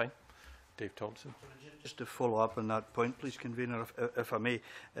 Okay. Fine. Dave Thompson. Just to follow up on that point, please, Convener, if I may.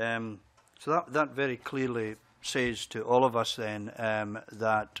 So that very clearly says to all of us then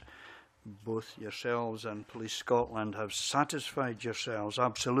that both yourselves and Police Scotland have satisfied yourselves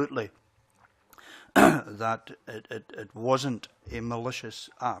absolutely that it wasn't a malicious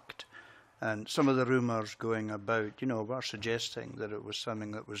act. And some of the rumours going about, you know, were suggesting that it was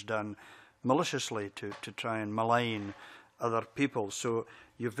something that was done maliciously to try and malign other people. So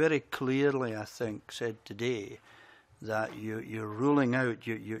you very clearly, I think, said today that you're ruling out,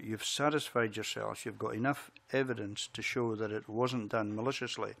 you've satisfied yourselves, you've got enough evidence to show that it wasn't done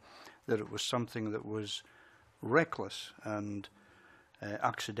maliciously, that it was something that was reckless and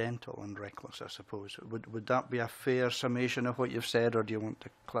accidental and reckless, I suppose. Would that be a fair summation of what you've said, or do you want to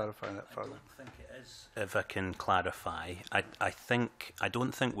clarify that further? I don't think it is. If I can clarify, I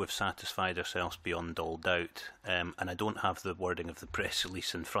don't think we've satisfied ourselves beyond all doubt, and I don't have the wording of the press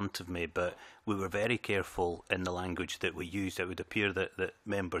release in front of me, but we were very careful in the language that we used. It would appear that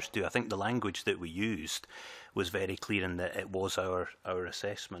members do. I think the language that we used was very clear in that it was our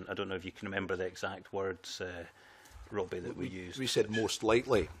assessment. I don't know if you can remember the exact words, Robbie, that we used. We said most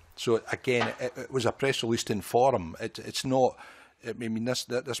likely. So again, it was a press release to inform. It's not. I mean,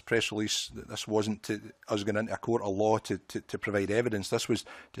 this press release, this wasn't to us going into a court of law to provide evidence. This was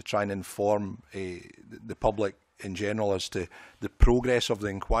to try and inform the public in general as to the progress of the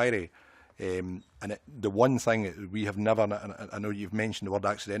inquiry. And the one thing we have never, and I know you've mentioned the word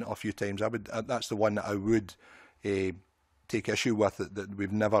accidental a few times. That's the one that I would take issue with. That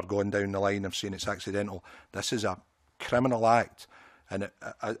we've never gone down the line of saying it's accidental. This is a criminal act, and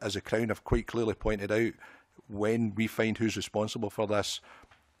as the Crown have quite clearly pointed out, when we find who's responsible for this,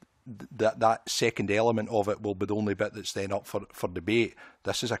 that second element of it will be the only bit that's then up for debate.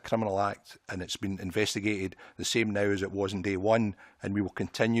 This is a criminal act, and it's been investigated the same now as it was in day one, and we will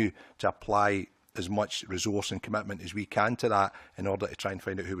continue to apply as much resource and commitment as we can to that in order to try and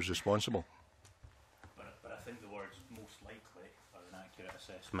find out who was responsible. But I think the words most likely are an accurate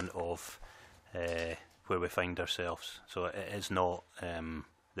assessment of where we find ourselves. So it is not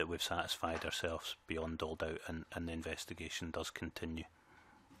that we've satisfied ourselves beyond all doubt, and the investigation does continue.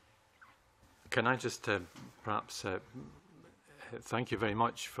 Can I just perhaps thank you very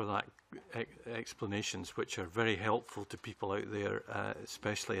much for that explanations, which are very helpful to people out there,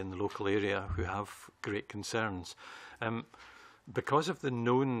 especially in the local area who have great concerns. Because of the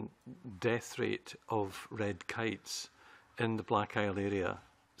known death rate of red kites in the Black Isle area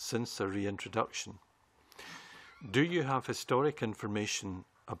since their reintroduction, do you have historic information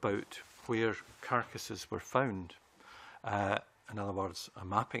about where carcasses were found? In other words, a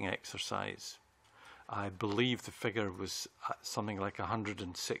mapping exercise. I believe the figure was something like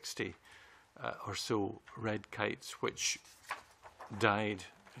 160 or so red kites which died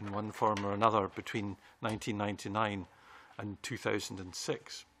in one form or another between 1999 and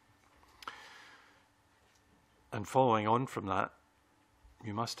 2006. And following on from that,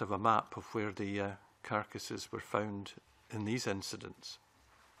 you must have a map of where the carcasses were found in these incidents.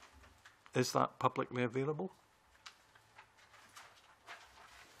 Is that publicly available?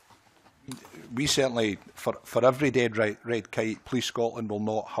 We certainly, for every dead red kite, Police Scotland will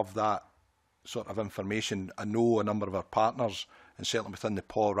not have that sort of information. I know a number of our partners, and certainly within the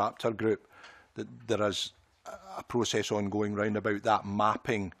Paw Raptor group, that there is a process ongoing round about that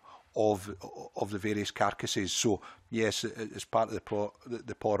mapping of the various carcasses. So yes, as part of the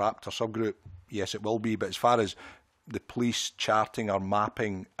Paw Raptor subgroup, yes, it will be. But as far as the police charting or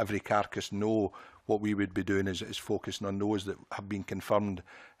mapping every carcass, no. What we would be doing is focusing on those that have been confirmed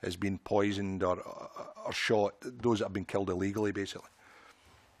as being poisoned or shot, those that have been killed illegally, basically.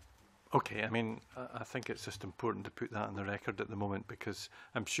 Okay, I mean, I think it's just important to put that on the record at the moment, because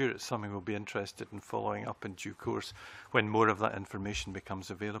I'm sure it's something we'll be interested in following up in due course when more of that information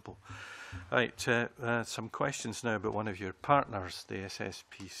becomes available. Right, some questions now about one of your partners, the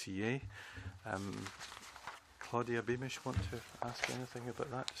SSPCA. Claudia Beamish, want to ask anything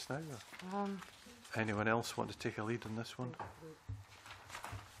about that just now? Anyone else want to take a lead on this one?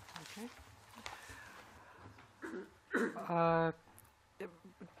 Okay.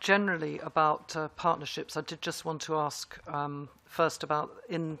 Generally about partnerships, I did just want to ask first about,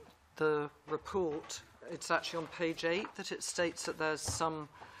 in the report, it's actually on page 8 that it states that there's some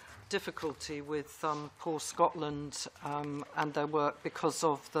difficulty with Paw Scotland and their work because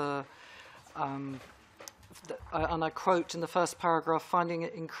of the and I quote in the first paragraph, finding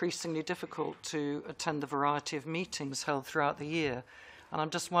it increasingly difficult to attend the variety of meetings held throughout the year. And I'm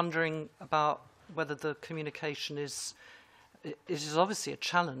just wondering about whether the communication is obviously a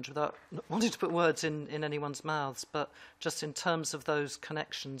challenge, without wanting to put words in anyone's mouths, but just in terms of those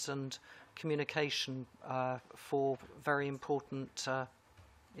connections and communication for very important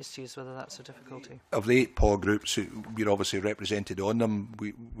issues, whether that's a difficulty. Of the 8 PAW groups, we're obviously represented on them.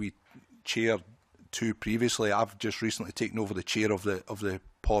 We chaired two previously. I've just recently taken over the chair of the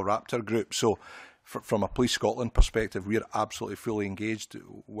Paw Raptor group. So from a Police Scotland perspective, we're absolutely fully engaged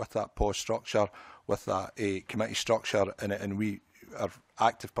with that PAW structure, with that committee structure, and we are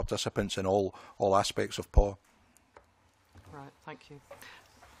active participants in all aspects of PAW. Right, thank you.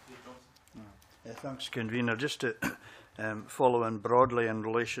 Thanks, Convener. Just to follow in broadly in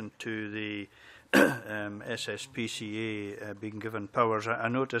relation to the SSPCA being given powers, I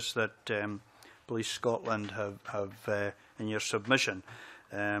noticed that Police Scotland have in your submission,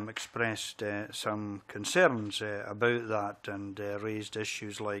 expressed some concerns about that and raised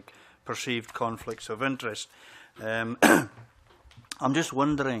issues like perceived conflicts of interest. I'm just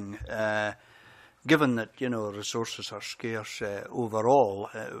wondering, given that resources are scarce overall,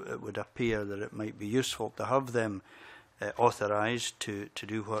 it would appear that it might be useful to have them authorised to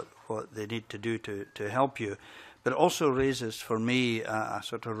do what they need to do to help you. But it also raises for me a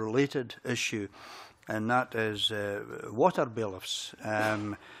sort of related issue, and that is water bailiffs.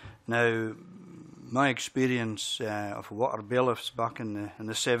 Now, my experience of water bailiffs back in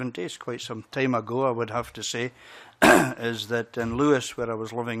the 70s, quite some time ago, I would have to say, is that in Lewis, where I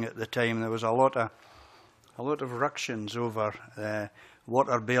was living at the time, there was a lot of ructions over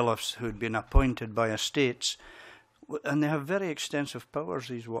water bailiffs who'd been appointed by estates, and they have very extensive powers,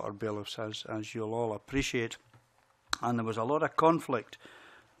 these water bailiffs, as you'll all appreciate. And there was a lot of conflict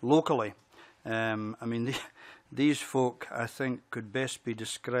locally. I mean, these folk, I think, could best be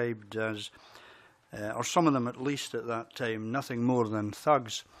described as, or some of them at least at that time, nothing more than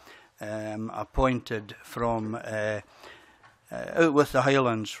thugs, appointed from out with the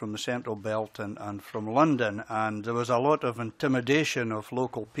Highlands, from the Central Belt and from London. And there was a lot of intimidation of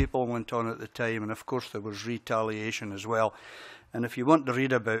local people went on at the time, and of course there was retaliation as well. And if you want to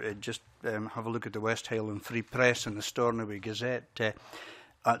read about it, just have a look at the West Highland Free Press and the Stornoway Gazette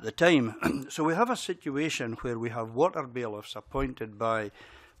at the time. So we have a situation where we have water bailiffs appointed by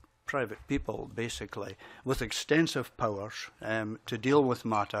private people, basically, with extensive powers to deal with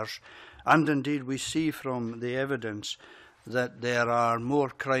matters. And indeed, we see from the evidence that there are more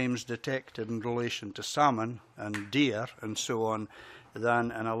crimes detected in relation to salmon and deer and so on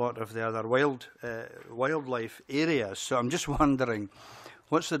than in a lot of the other wildlife areas. So I'm just wondering,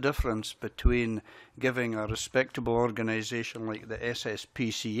 what's the difference between giving a respectable organisation like the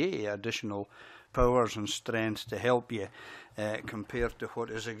SSPCA additional powers and strength to help you compared to what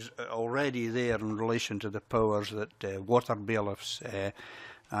is already there in relation to the powers that water bailiffs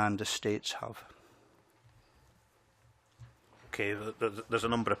and estates have? Okay, there's a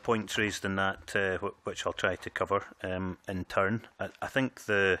number of points raised in that which I'll try to cover in turn. I think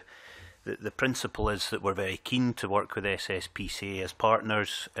the principle is that we're very keen to work with SSPCA as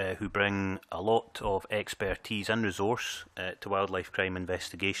partners who bring a lot of expertise and resource to wildlife crime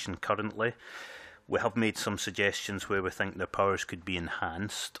investigation currently. We have made some suggestions where we think their powers could be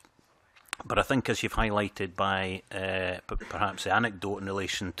enhanced. But I think, as you've highlighted by perhaps the anecdote in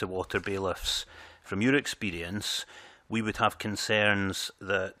relation to water bailiffs, from your experience, we would have concerns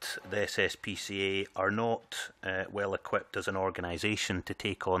that the SSPCA are not well equipped as an organisation to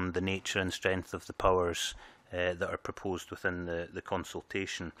take on the nature and strength of the powers that are proposed within the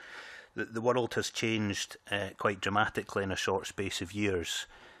consultation. The world has changed quite dramatically in a short space of years.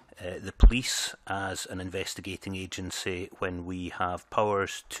 The police, as an investigating agency, when we have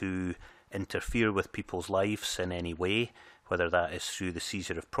powers to interfere with people's lives in any way, whether that is through the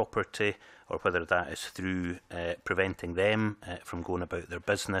seizure of property or whether that is through preventing them from going about their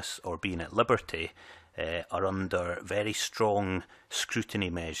business or being at liberty, are under very strong scrutiny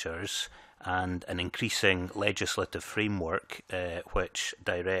measures and an increasing legislative framework which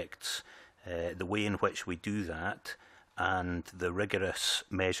directs the way in which we do that and the rigorous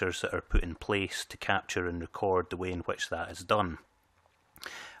measures that are put in place to capture and record the way in which that is done.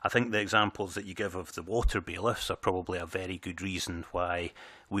 I think the examples that you give of the water bailiffs are probably a very good reason why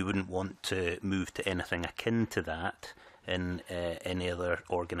we wouldn't want to move to anything akin to that in any other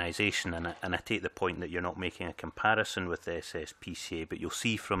organisation. And I take the point that you're not making a comparison with the SSPCA, but you'll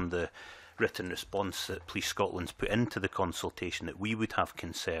see from the written response that Police Scotland's put into the consultation that we would have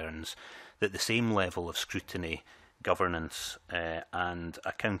concerns that the same level of scrutiny, governance and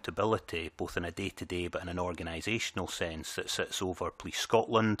accountability, both in a day-to-day but in an organisational sense, that sits over Police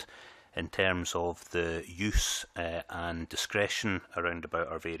Scotland in terms of the use and discretion around about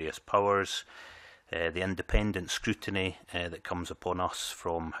our various powers, the independent scrutiny that comes upon us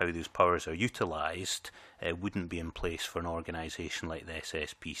from how those powers are utilised wouldn't be in place for an organisation like the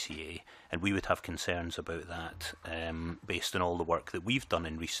SSPCA, and we would have concerns about that based on all the work that we've done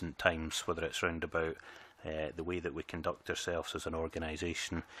in recent times, whether it's round about the way that we conduct ourselves as an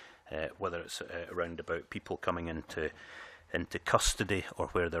organisation, whether it's around about people coming into custody or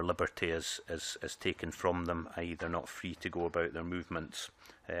where their liberty is taken from them, i.e. they're not free to go about their movements.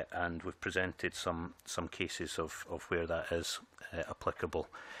 And we've presented some cases of where that is applicable.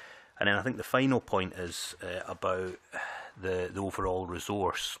 And then I think the final point is about the overall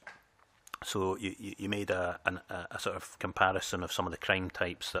resource. So you made a sort of comparison of some of the crime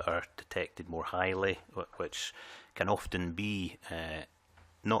types that are detected more highly, which can often be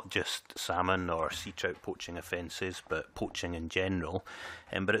not just salmon or sea trout poaching offences, but poaching in general.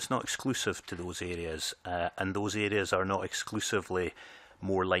 But it's not exclusive to those areas, and those areas are not exclusively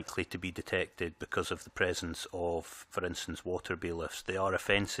more likely to be detected because of the presence of, for instance, water bailiffs. They are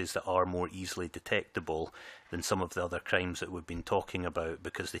offences that are more easily detectable than some of the other crimes that we've been talking about,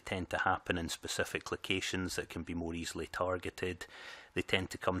 because they tend to happen in specific locations that can be more easily targeted. They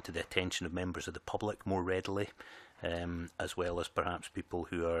tend to come to the attention of members of the public more readily, as well as perhaps people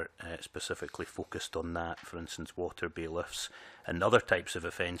who are specifically focused on that, for instance, water bailiffs. And other types of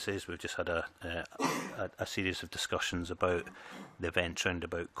offences, we've just had a series of discussions about the events round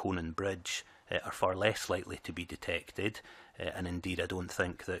about Conan Bridge, are far less likely to be detected. And indeed, I don't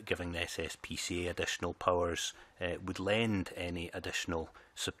think that giving the SSPCA additional powers would lend any additional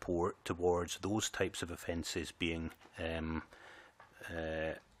support towards those types of offences being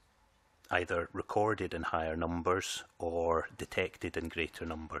either recorded in higher numbers or detected in greater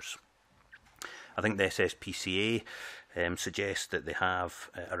numbers. I think the SSPCA suggests that they have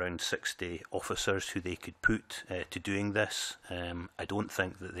around 60 officers who they could put to doing this. I don't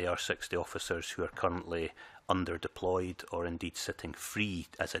think that they are 60 officers who are currently under-deployed or indeed sitting free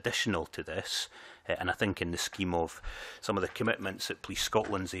as additional to this. And I think in the scheme of some of the commitments that Police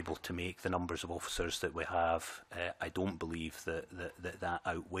Scotland's able to make, the numbers of officers that we have, I don't believe that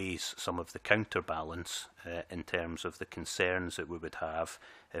outweighs some of the counterbalance in terms of the concerns that we would have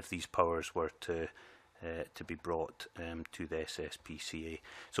if these powers were to be brought to the SSPCA.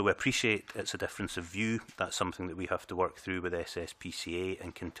 So we appreciate it's a difference of view. That's something that we have to work through with SSPCA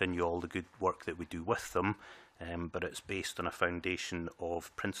and continue all the good work that we do with them, but it's based on a foundation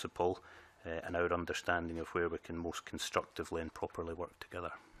of principle and our understanding of where we can most constructively and properly work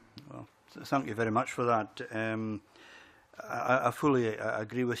together. Well, thank you very much for that. I fully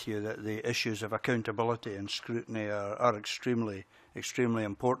agree with you that the issues of accountability and scrutiny are extremely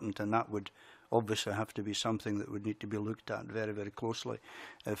important, and that would obviously have to be something that would need to be looked at very, very closely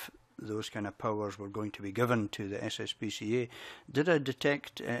if those kind of powers were going to be given to the SSPCA. Did I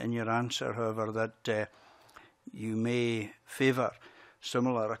detect in your answer, however, that you may favour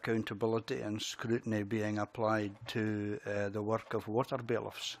similar accountability and scrutiny being applied to the work of water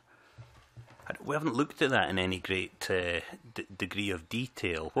bailiffs? We haven't looked at that in any great degree of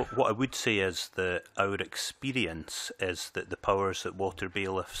detail. What I would say is that our experience is that the powers that water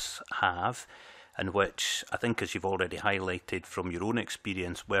bailiffs have, and which I think, as you've already highlighted from your own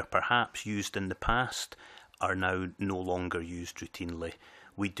experience, were perhaps used in the past, are now no longer used routinely.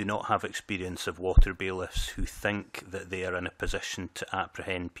 We do not have experience of water bailiffs who think that they are in a position to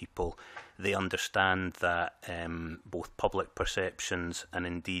apprehend people. They understand that both public perceptions and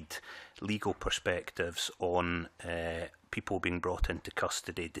indeed legal perspectives on people being brought into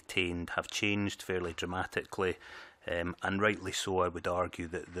custody, detained, have changed fairly dramatically. And rightly so, I would argue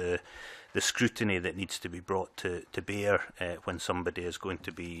that the scrutiny that needs to be brought to bear when somebody is going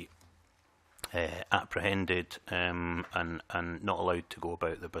to be apprehended and not allowed to go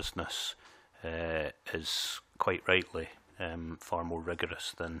about their business is quite rightly far more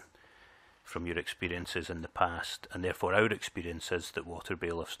rigorous than from your experiences in the past, and therefore our experience is that water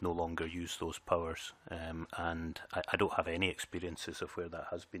bailiffs no longer use those powers, and I don't have any experiences of where that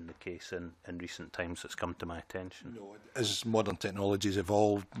has been the case in recent times that's come to my attention. No, as modern technologies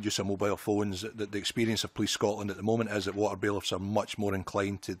evolve, use of mobile phones, the experience of Police Scotland at the moment is that water bailiffs are much more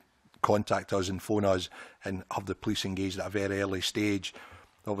inclined to contact us and phone us and have the police engaged at a very early stage.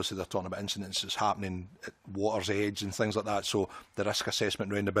 Obviously they're talking about incidents that's happening at water's edge and things like that, so the risk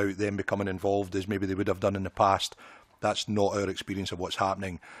assessment round about them becoming involved as maybe they would have done in the past, that's not our experience of what's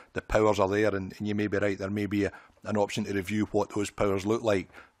happening. The powers are there, and you may be right, there may be an option to review what those powers look like.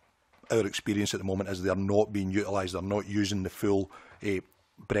 Our experience at the moment is they're not being utilised, they're not using the full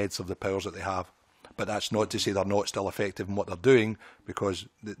breadth of the powers that they have. But that's not to say they're not still effective in what they're doing, because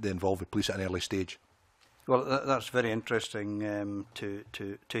they involve the police at an early stage. Well, that's very interesting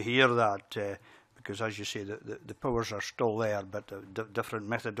to hear that, because as you say, the powers are still there, but different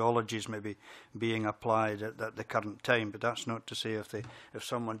methodologies may be being applied at the current time. But that's not to say if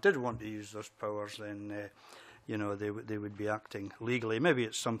someone did want to use those powers, then you know, they would be acting legally. Maybe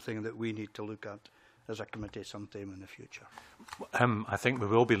it's something that we need to look at as a committee sometime in the future. I think we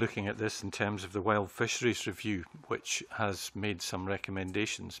will be looking at this in terms of the Wild Fisheries Review, which has made some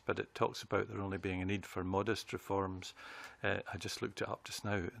recommendations, but it talks about there only being a need for modest reforms. I just looked it up just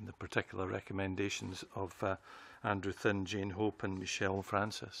now in the particular recommendations of Andrew Thinn, Jane Hope and Michelle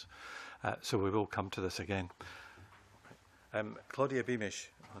Francis. So we will come to this again. Claudia Beamish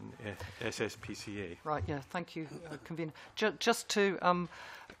on SSPCA. Right, yeah, thank you, Convener. Just to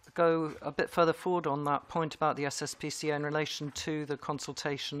go a bit further forward on that point about the SSPCA in relation to the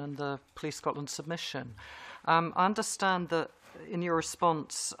consultation and the Police Scotland submission. I understand that in your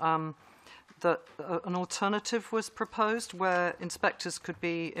response that an alternative was proposed where inspectors could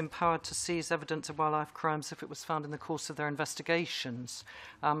be empowered to seize evidence of wildlife crimes if it was found in the course of their investigations.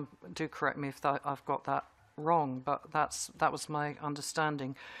 Do correct me if I've got that wrong, but that was my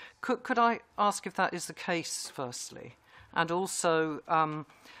understanding. Could I ask if that is the case, firstly? And also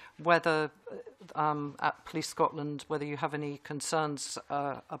whether at Police Scotland, whether you have any concerns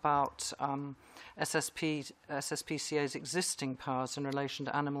about SSPCA's existing powers in relation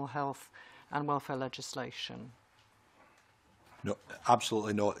to animal health and welfare legislation? No,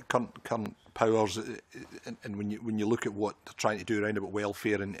 absolutely not. Current powers, and when you look at what they're trying to do around about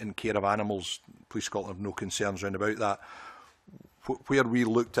welfare and care of animals, Police Scotland have no concerns around about that. Where we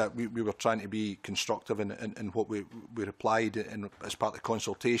looked at, we were trying to be constructive in what we replied as part of the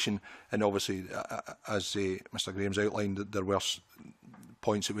consultation, and obviously, as Mr Graham's outlined, there were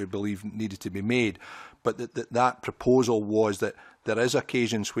points that we believe needed to be made, but that proposal was that there is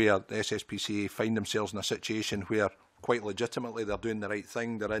occasions where the SSPCA find themselves in a situation where quite legitimately they're doing the right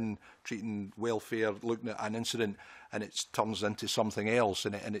thing, they're in treating welfare, looking at an incident, and it turns into something else,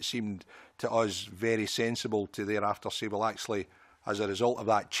 and it seemed to us very sensible to thereafter say, well, actually, as a result of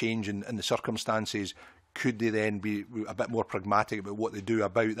that change in the circumstances, could they then be a bit more pragmatic about what they do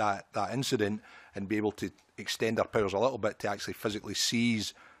about that incident and be able to extend their powers a little bit to actually physically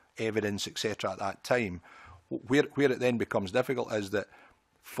seize evidence, etc. at that time? Where it then becomes difficult is that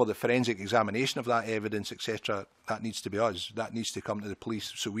for the forensic examination of that evidence, etc., that needs to be us. That needs to come to the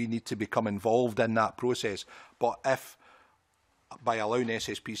police. So we need to become involved in that process. But if, by allowing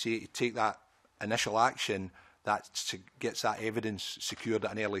SSPCA to take that initial action, that gets that evidence secured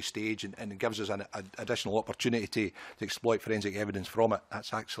at an early stage and gives us an additional opportunity to exploit forensic evidence from it,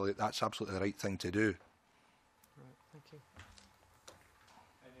 that's absolutely the right thing to do. Right, thank you.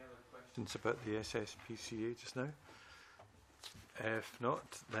 Any other questions about the SSPCA just now? If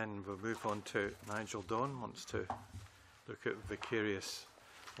not, then we'll move on to Nigel Dawn wants to look at vicarious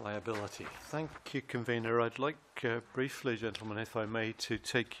liability. Thank you, Convener. I'd like briefly, gentlemen, if I may, to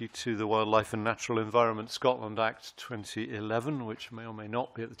take you to the Wildlife and Natural Environment Scotland Act 2011, which may or may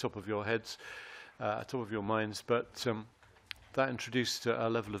not be at the top of your heads, top of your minds, but that introduced a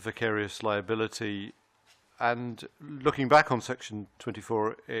level of vicarious liability. And looking back on Section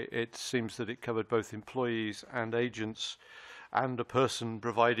 24, it seems that it covered both employees and agents and a person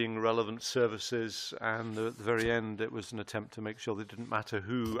providing relevant services, and at the very end it was an attempt to make sure that it didn't matter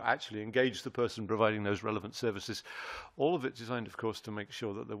who actually engaged the person providing those relevant services. All of it designed, of course, to make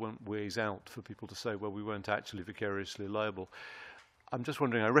sure that there weren't ways out for people to say, well, we weren't actually vicariously liable. I'm just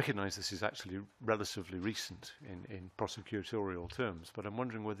wondering, I recognise this is actually relatively recent in prosecutorial terms, but I'm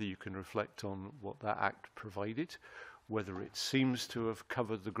wondering whether you can reflect on what that Act provided, whether it seems to have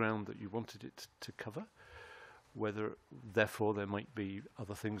covered the ground that you wanted it to cover, whether, therefore, there might be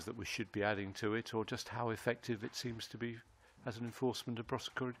other things that we should be adding to it, or just how effective it seems to be as an enforcement at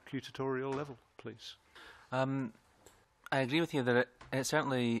prosecutorial level, please. I agree with you that it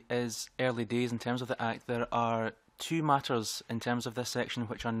certainly is early days in terms of the Act. There are two matters in terms of this section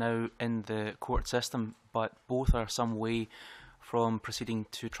which are now in the court system, but both are some way from proceeding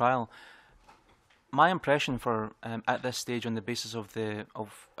to trial. My impression for at this stage, on the basis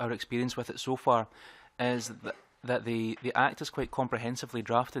of our experience with it so far, is that the Act is quite comprehensively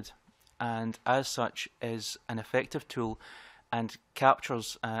drafted, and as such is an effective tool and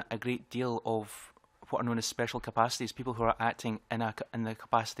captures a great deal of what are known as special capacities, people who are acting in the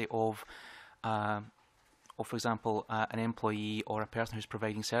capacity of for example, an employee or a person who's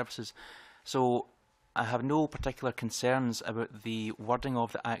providing services. So I have no particular concerns about the wording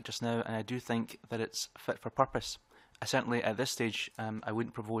of the Act just now, and I do think that it's fit for purpose. Certainly at this stage, I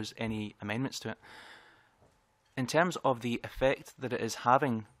wouldn't propose any amendments to it. In terms of the effect that it is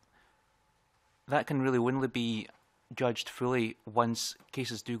having, that can really only be judged fully once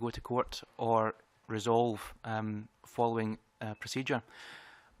cases do go to court or resolve following procedure.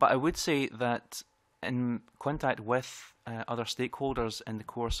 But I would say that in contact with other stakeholders in the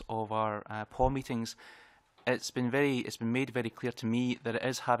course of our PAW meetings, it's been made very clear to me that it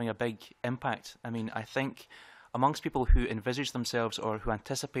is having a big impact. I mean, I think amongst people who envisage themselves or who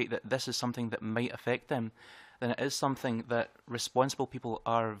anticipate that this is something that might affect them, then it is something that responsible people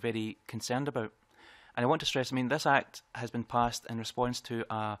are very concerned about. And I want to stress, I mean, this Act has been passed in response to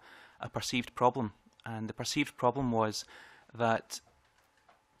a perceived problem. And the perceived problem was that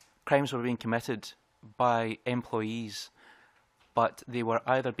crimes were being committed by employees, but they were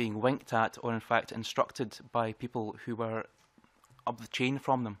either being winked at or in fact instructed by people who were up the chain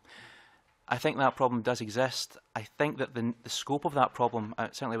from them. I think that problem does exist. I think that the scope of that problem, I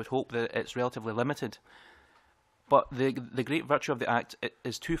certainly would hope that it's relatively limited. But the great virtue of the Act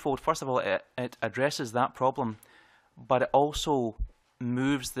is twofold. First of all, it addresses that problem, but it also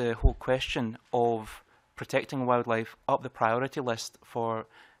moves the whole question of protecting wildlife up the priority list for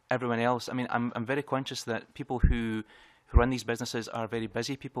everyone else. I mean, I'm very conscious that people who run these businesses are very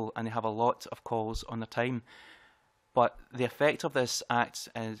busy people and they have a lot of calls on their time. But the effect of this Act,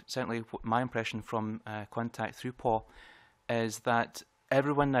 certainly my impression from contact through Paul, is that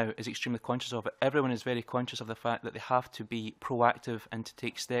everyone now is extremely conscious of it. Everyone is very conscious of the fact that they have to be proactive and to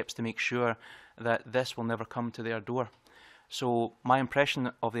take steps to make sure that this will never come to their door. So my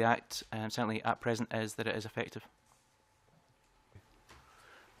impression of the Act, certainly at present, is that it is effective.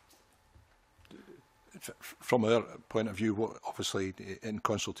 From our point of view, obviously in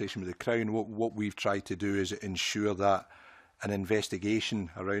consultation with the Crown, what we've tried to do is ensure that an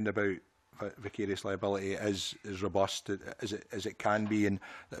investigation around about vicarious liability is as robust as it can be, and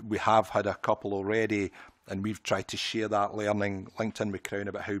we have had a couple already, and we've tried to share that learning linked in with Crown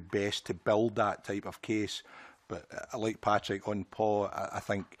about how best to build that type of case. But like Patrick on Paul, I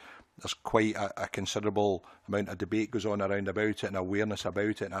think there's quite a considerable amount of debate goes on around about it and awareness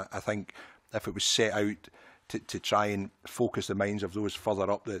about it, and I think if it was set out to try and focus the minds of those further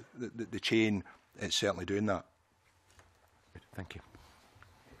up the chain, it's certainly doing that. Thank you.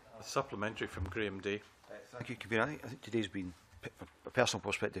 A supplementary from Graham Day. Thank you, Convener. I think today's been, from a personal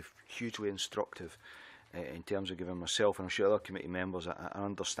perspective, hugely instructive in terms of giving myself and I'm sure other committee members an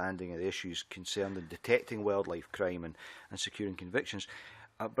understanding of the issues concerned in detecting wildlife crime and securing convictions.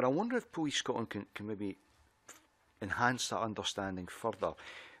 But I wonder if Police Scotland can maybe enhance that understanding further.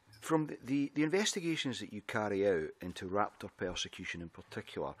 From the investigations that you carry out into raptor persecution in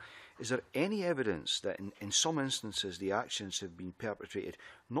particular, is there any evidence that in some instances the actions have been perpetrated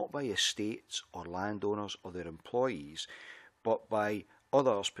not by estates or landowners or their employees, but by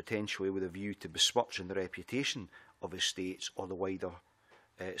others potentially with a view to besmirching the reputation of estates or the wider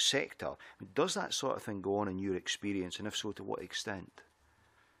sector? I mean, does that sort of thing go on in your experience, and if so, to what extent?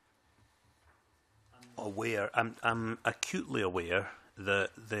 I'm acutely aware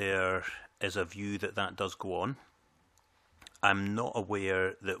that there is a view that does go on. I'm not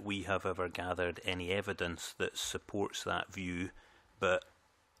aware that we have ever gathered any evidence that supports that view, but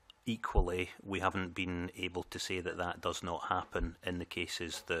equally we haven't been able to say that does not happen in the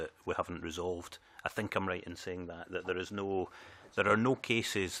cases that we haven't resolved. I think I'm right in saying that there are no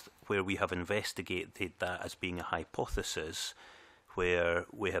cases where we have investigated that as being a hypothesis where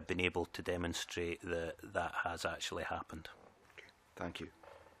we have been able to demonstrate that has actually happened. Thank you.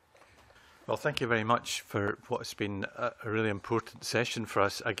 Well, thank you very much for what has been a really important session for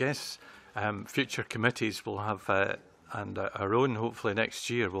us. I guess future committees will have, and our own hopefully next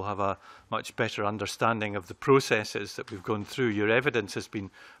year, will have a much better understanding of the processes that we've gone through. Your evidence has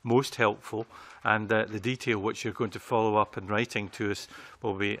been most helpful, and the detail which you're going to follow up in writing to us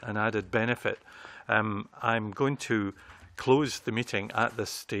will be an added benefit. I'm going to close the meeting at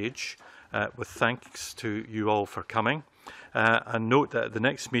this stage with thanks to you all for coming. And note that at the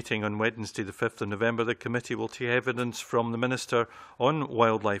next meeting on Wednesday the 5th of November, the committee will take evidence from the Minister on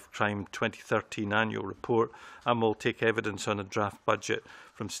Wildlife Crime 2013 annual report, and will take evidence on a draft budget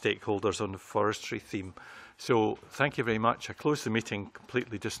from stakeholders on the forestry theme. So thank you very much. I close the meeting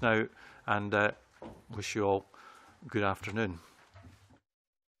completely just now and wish you all good afternoon.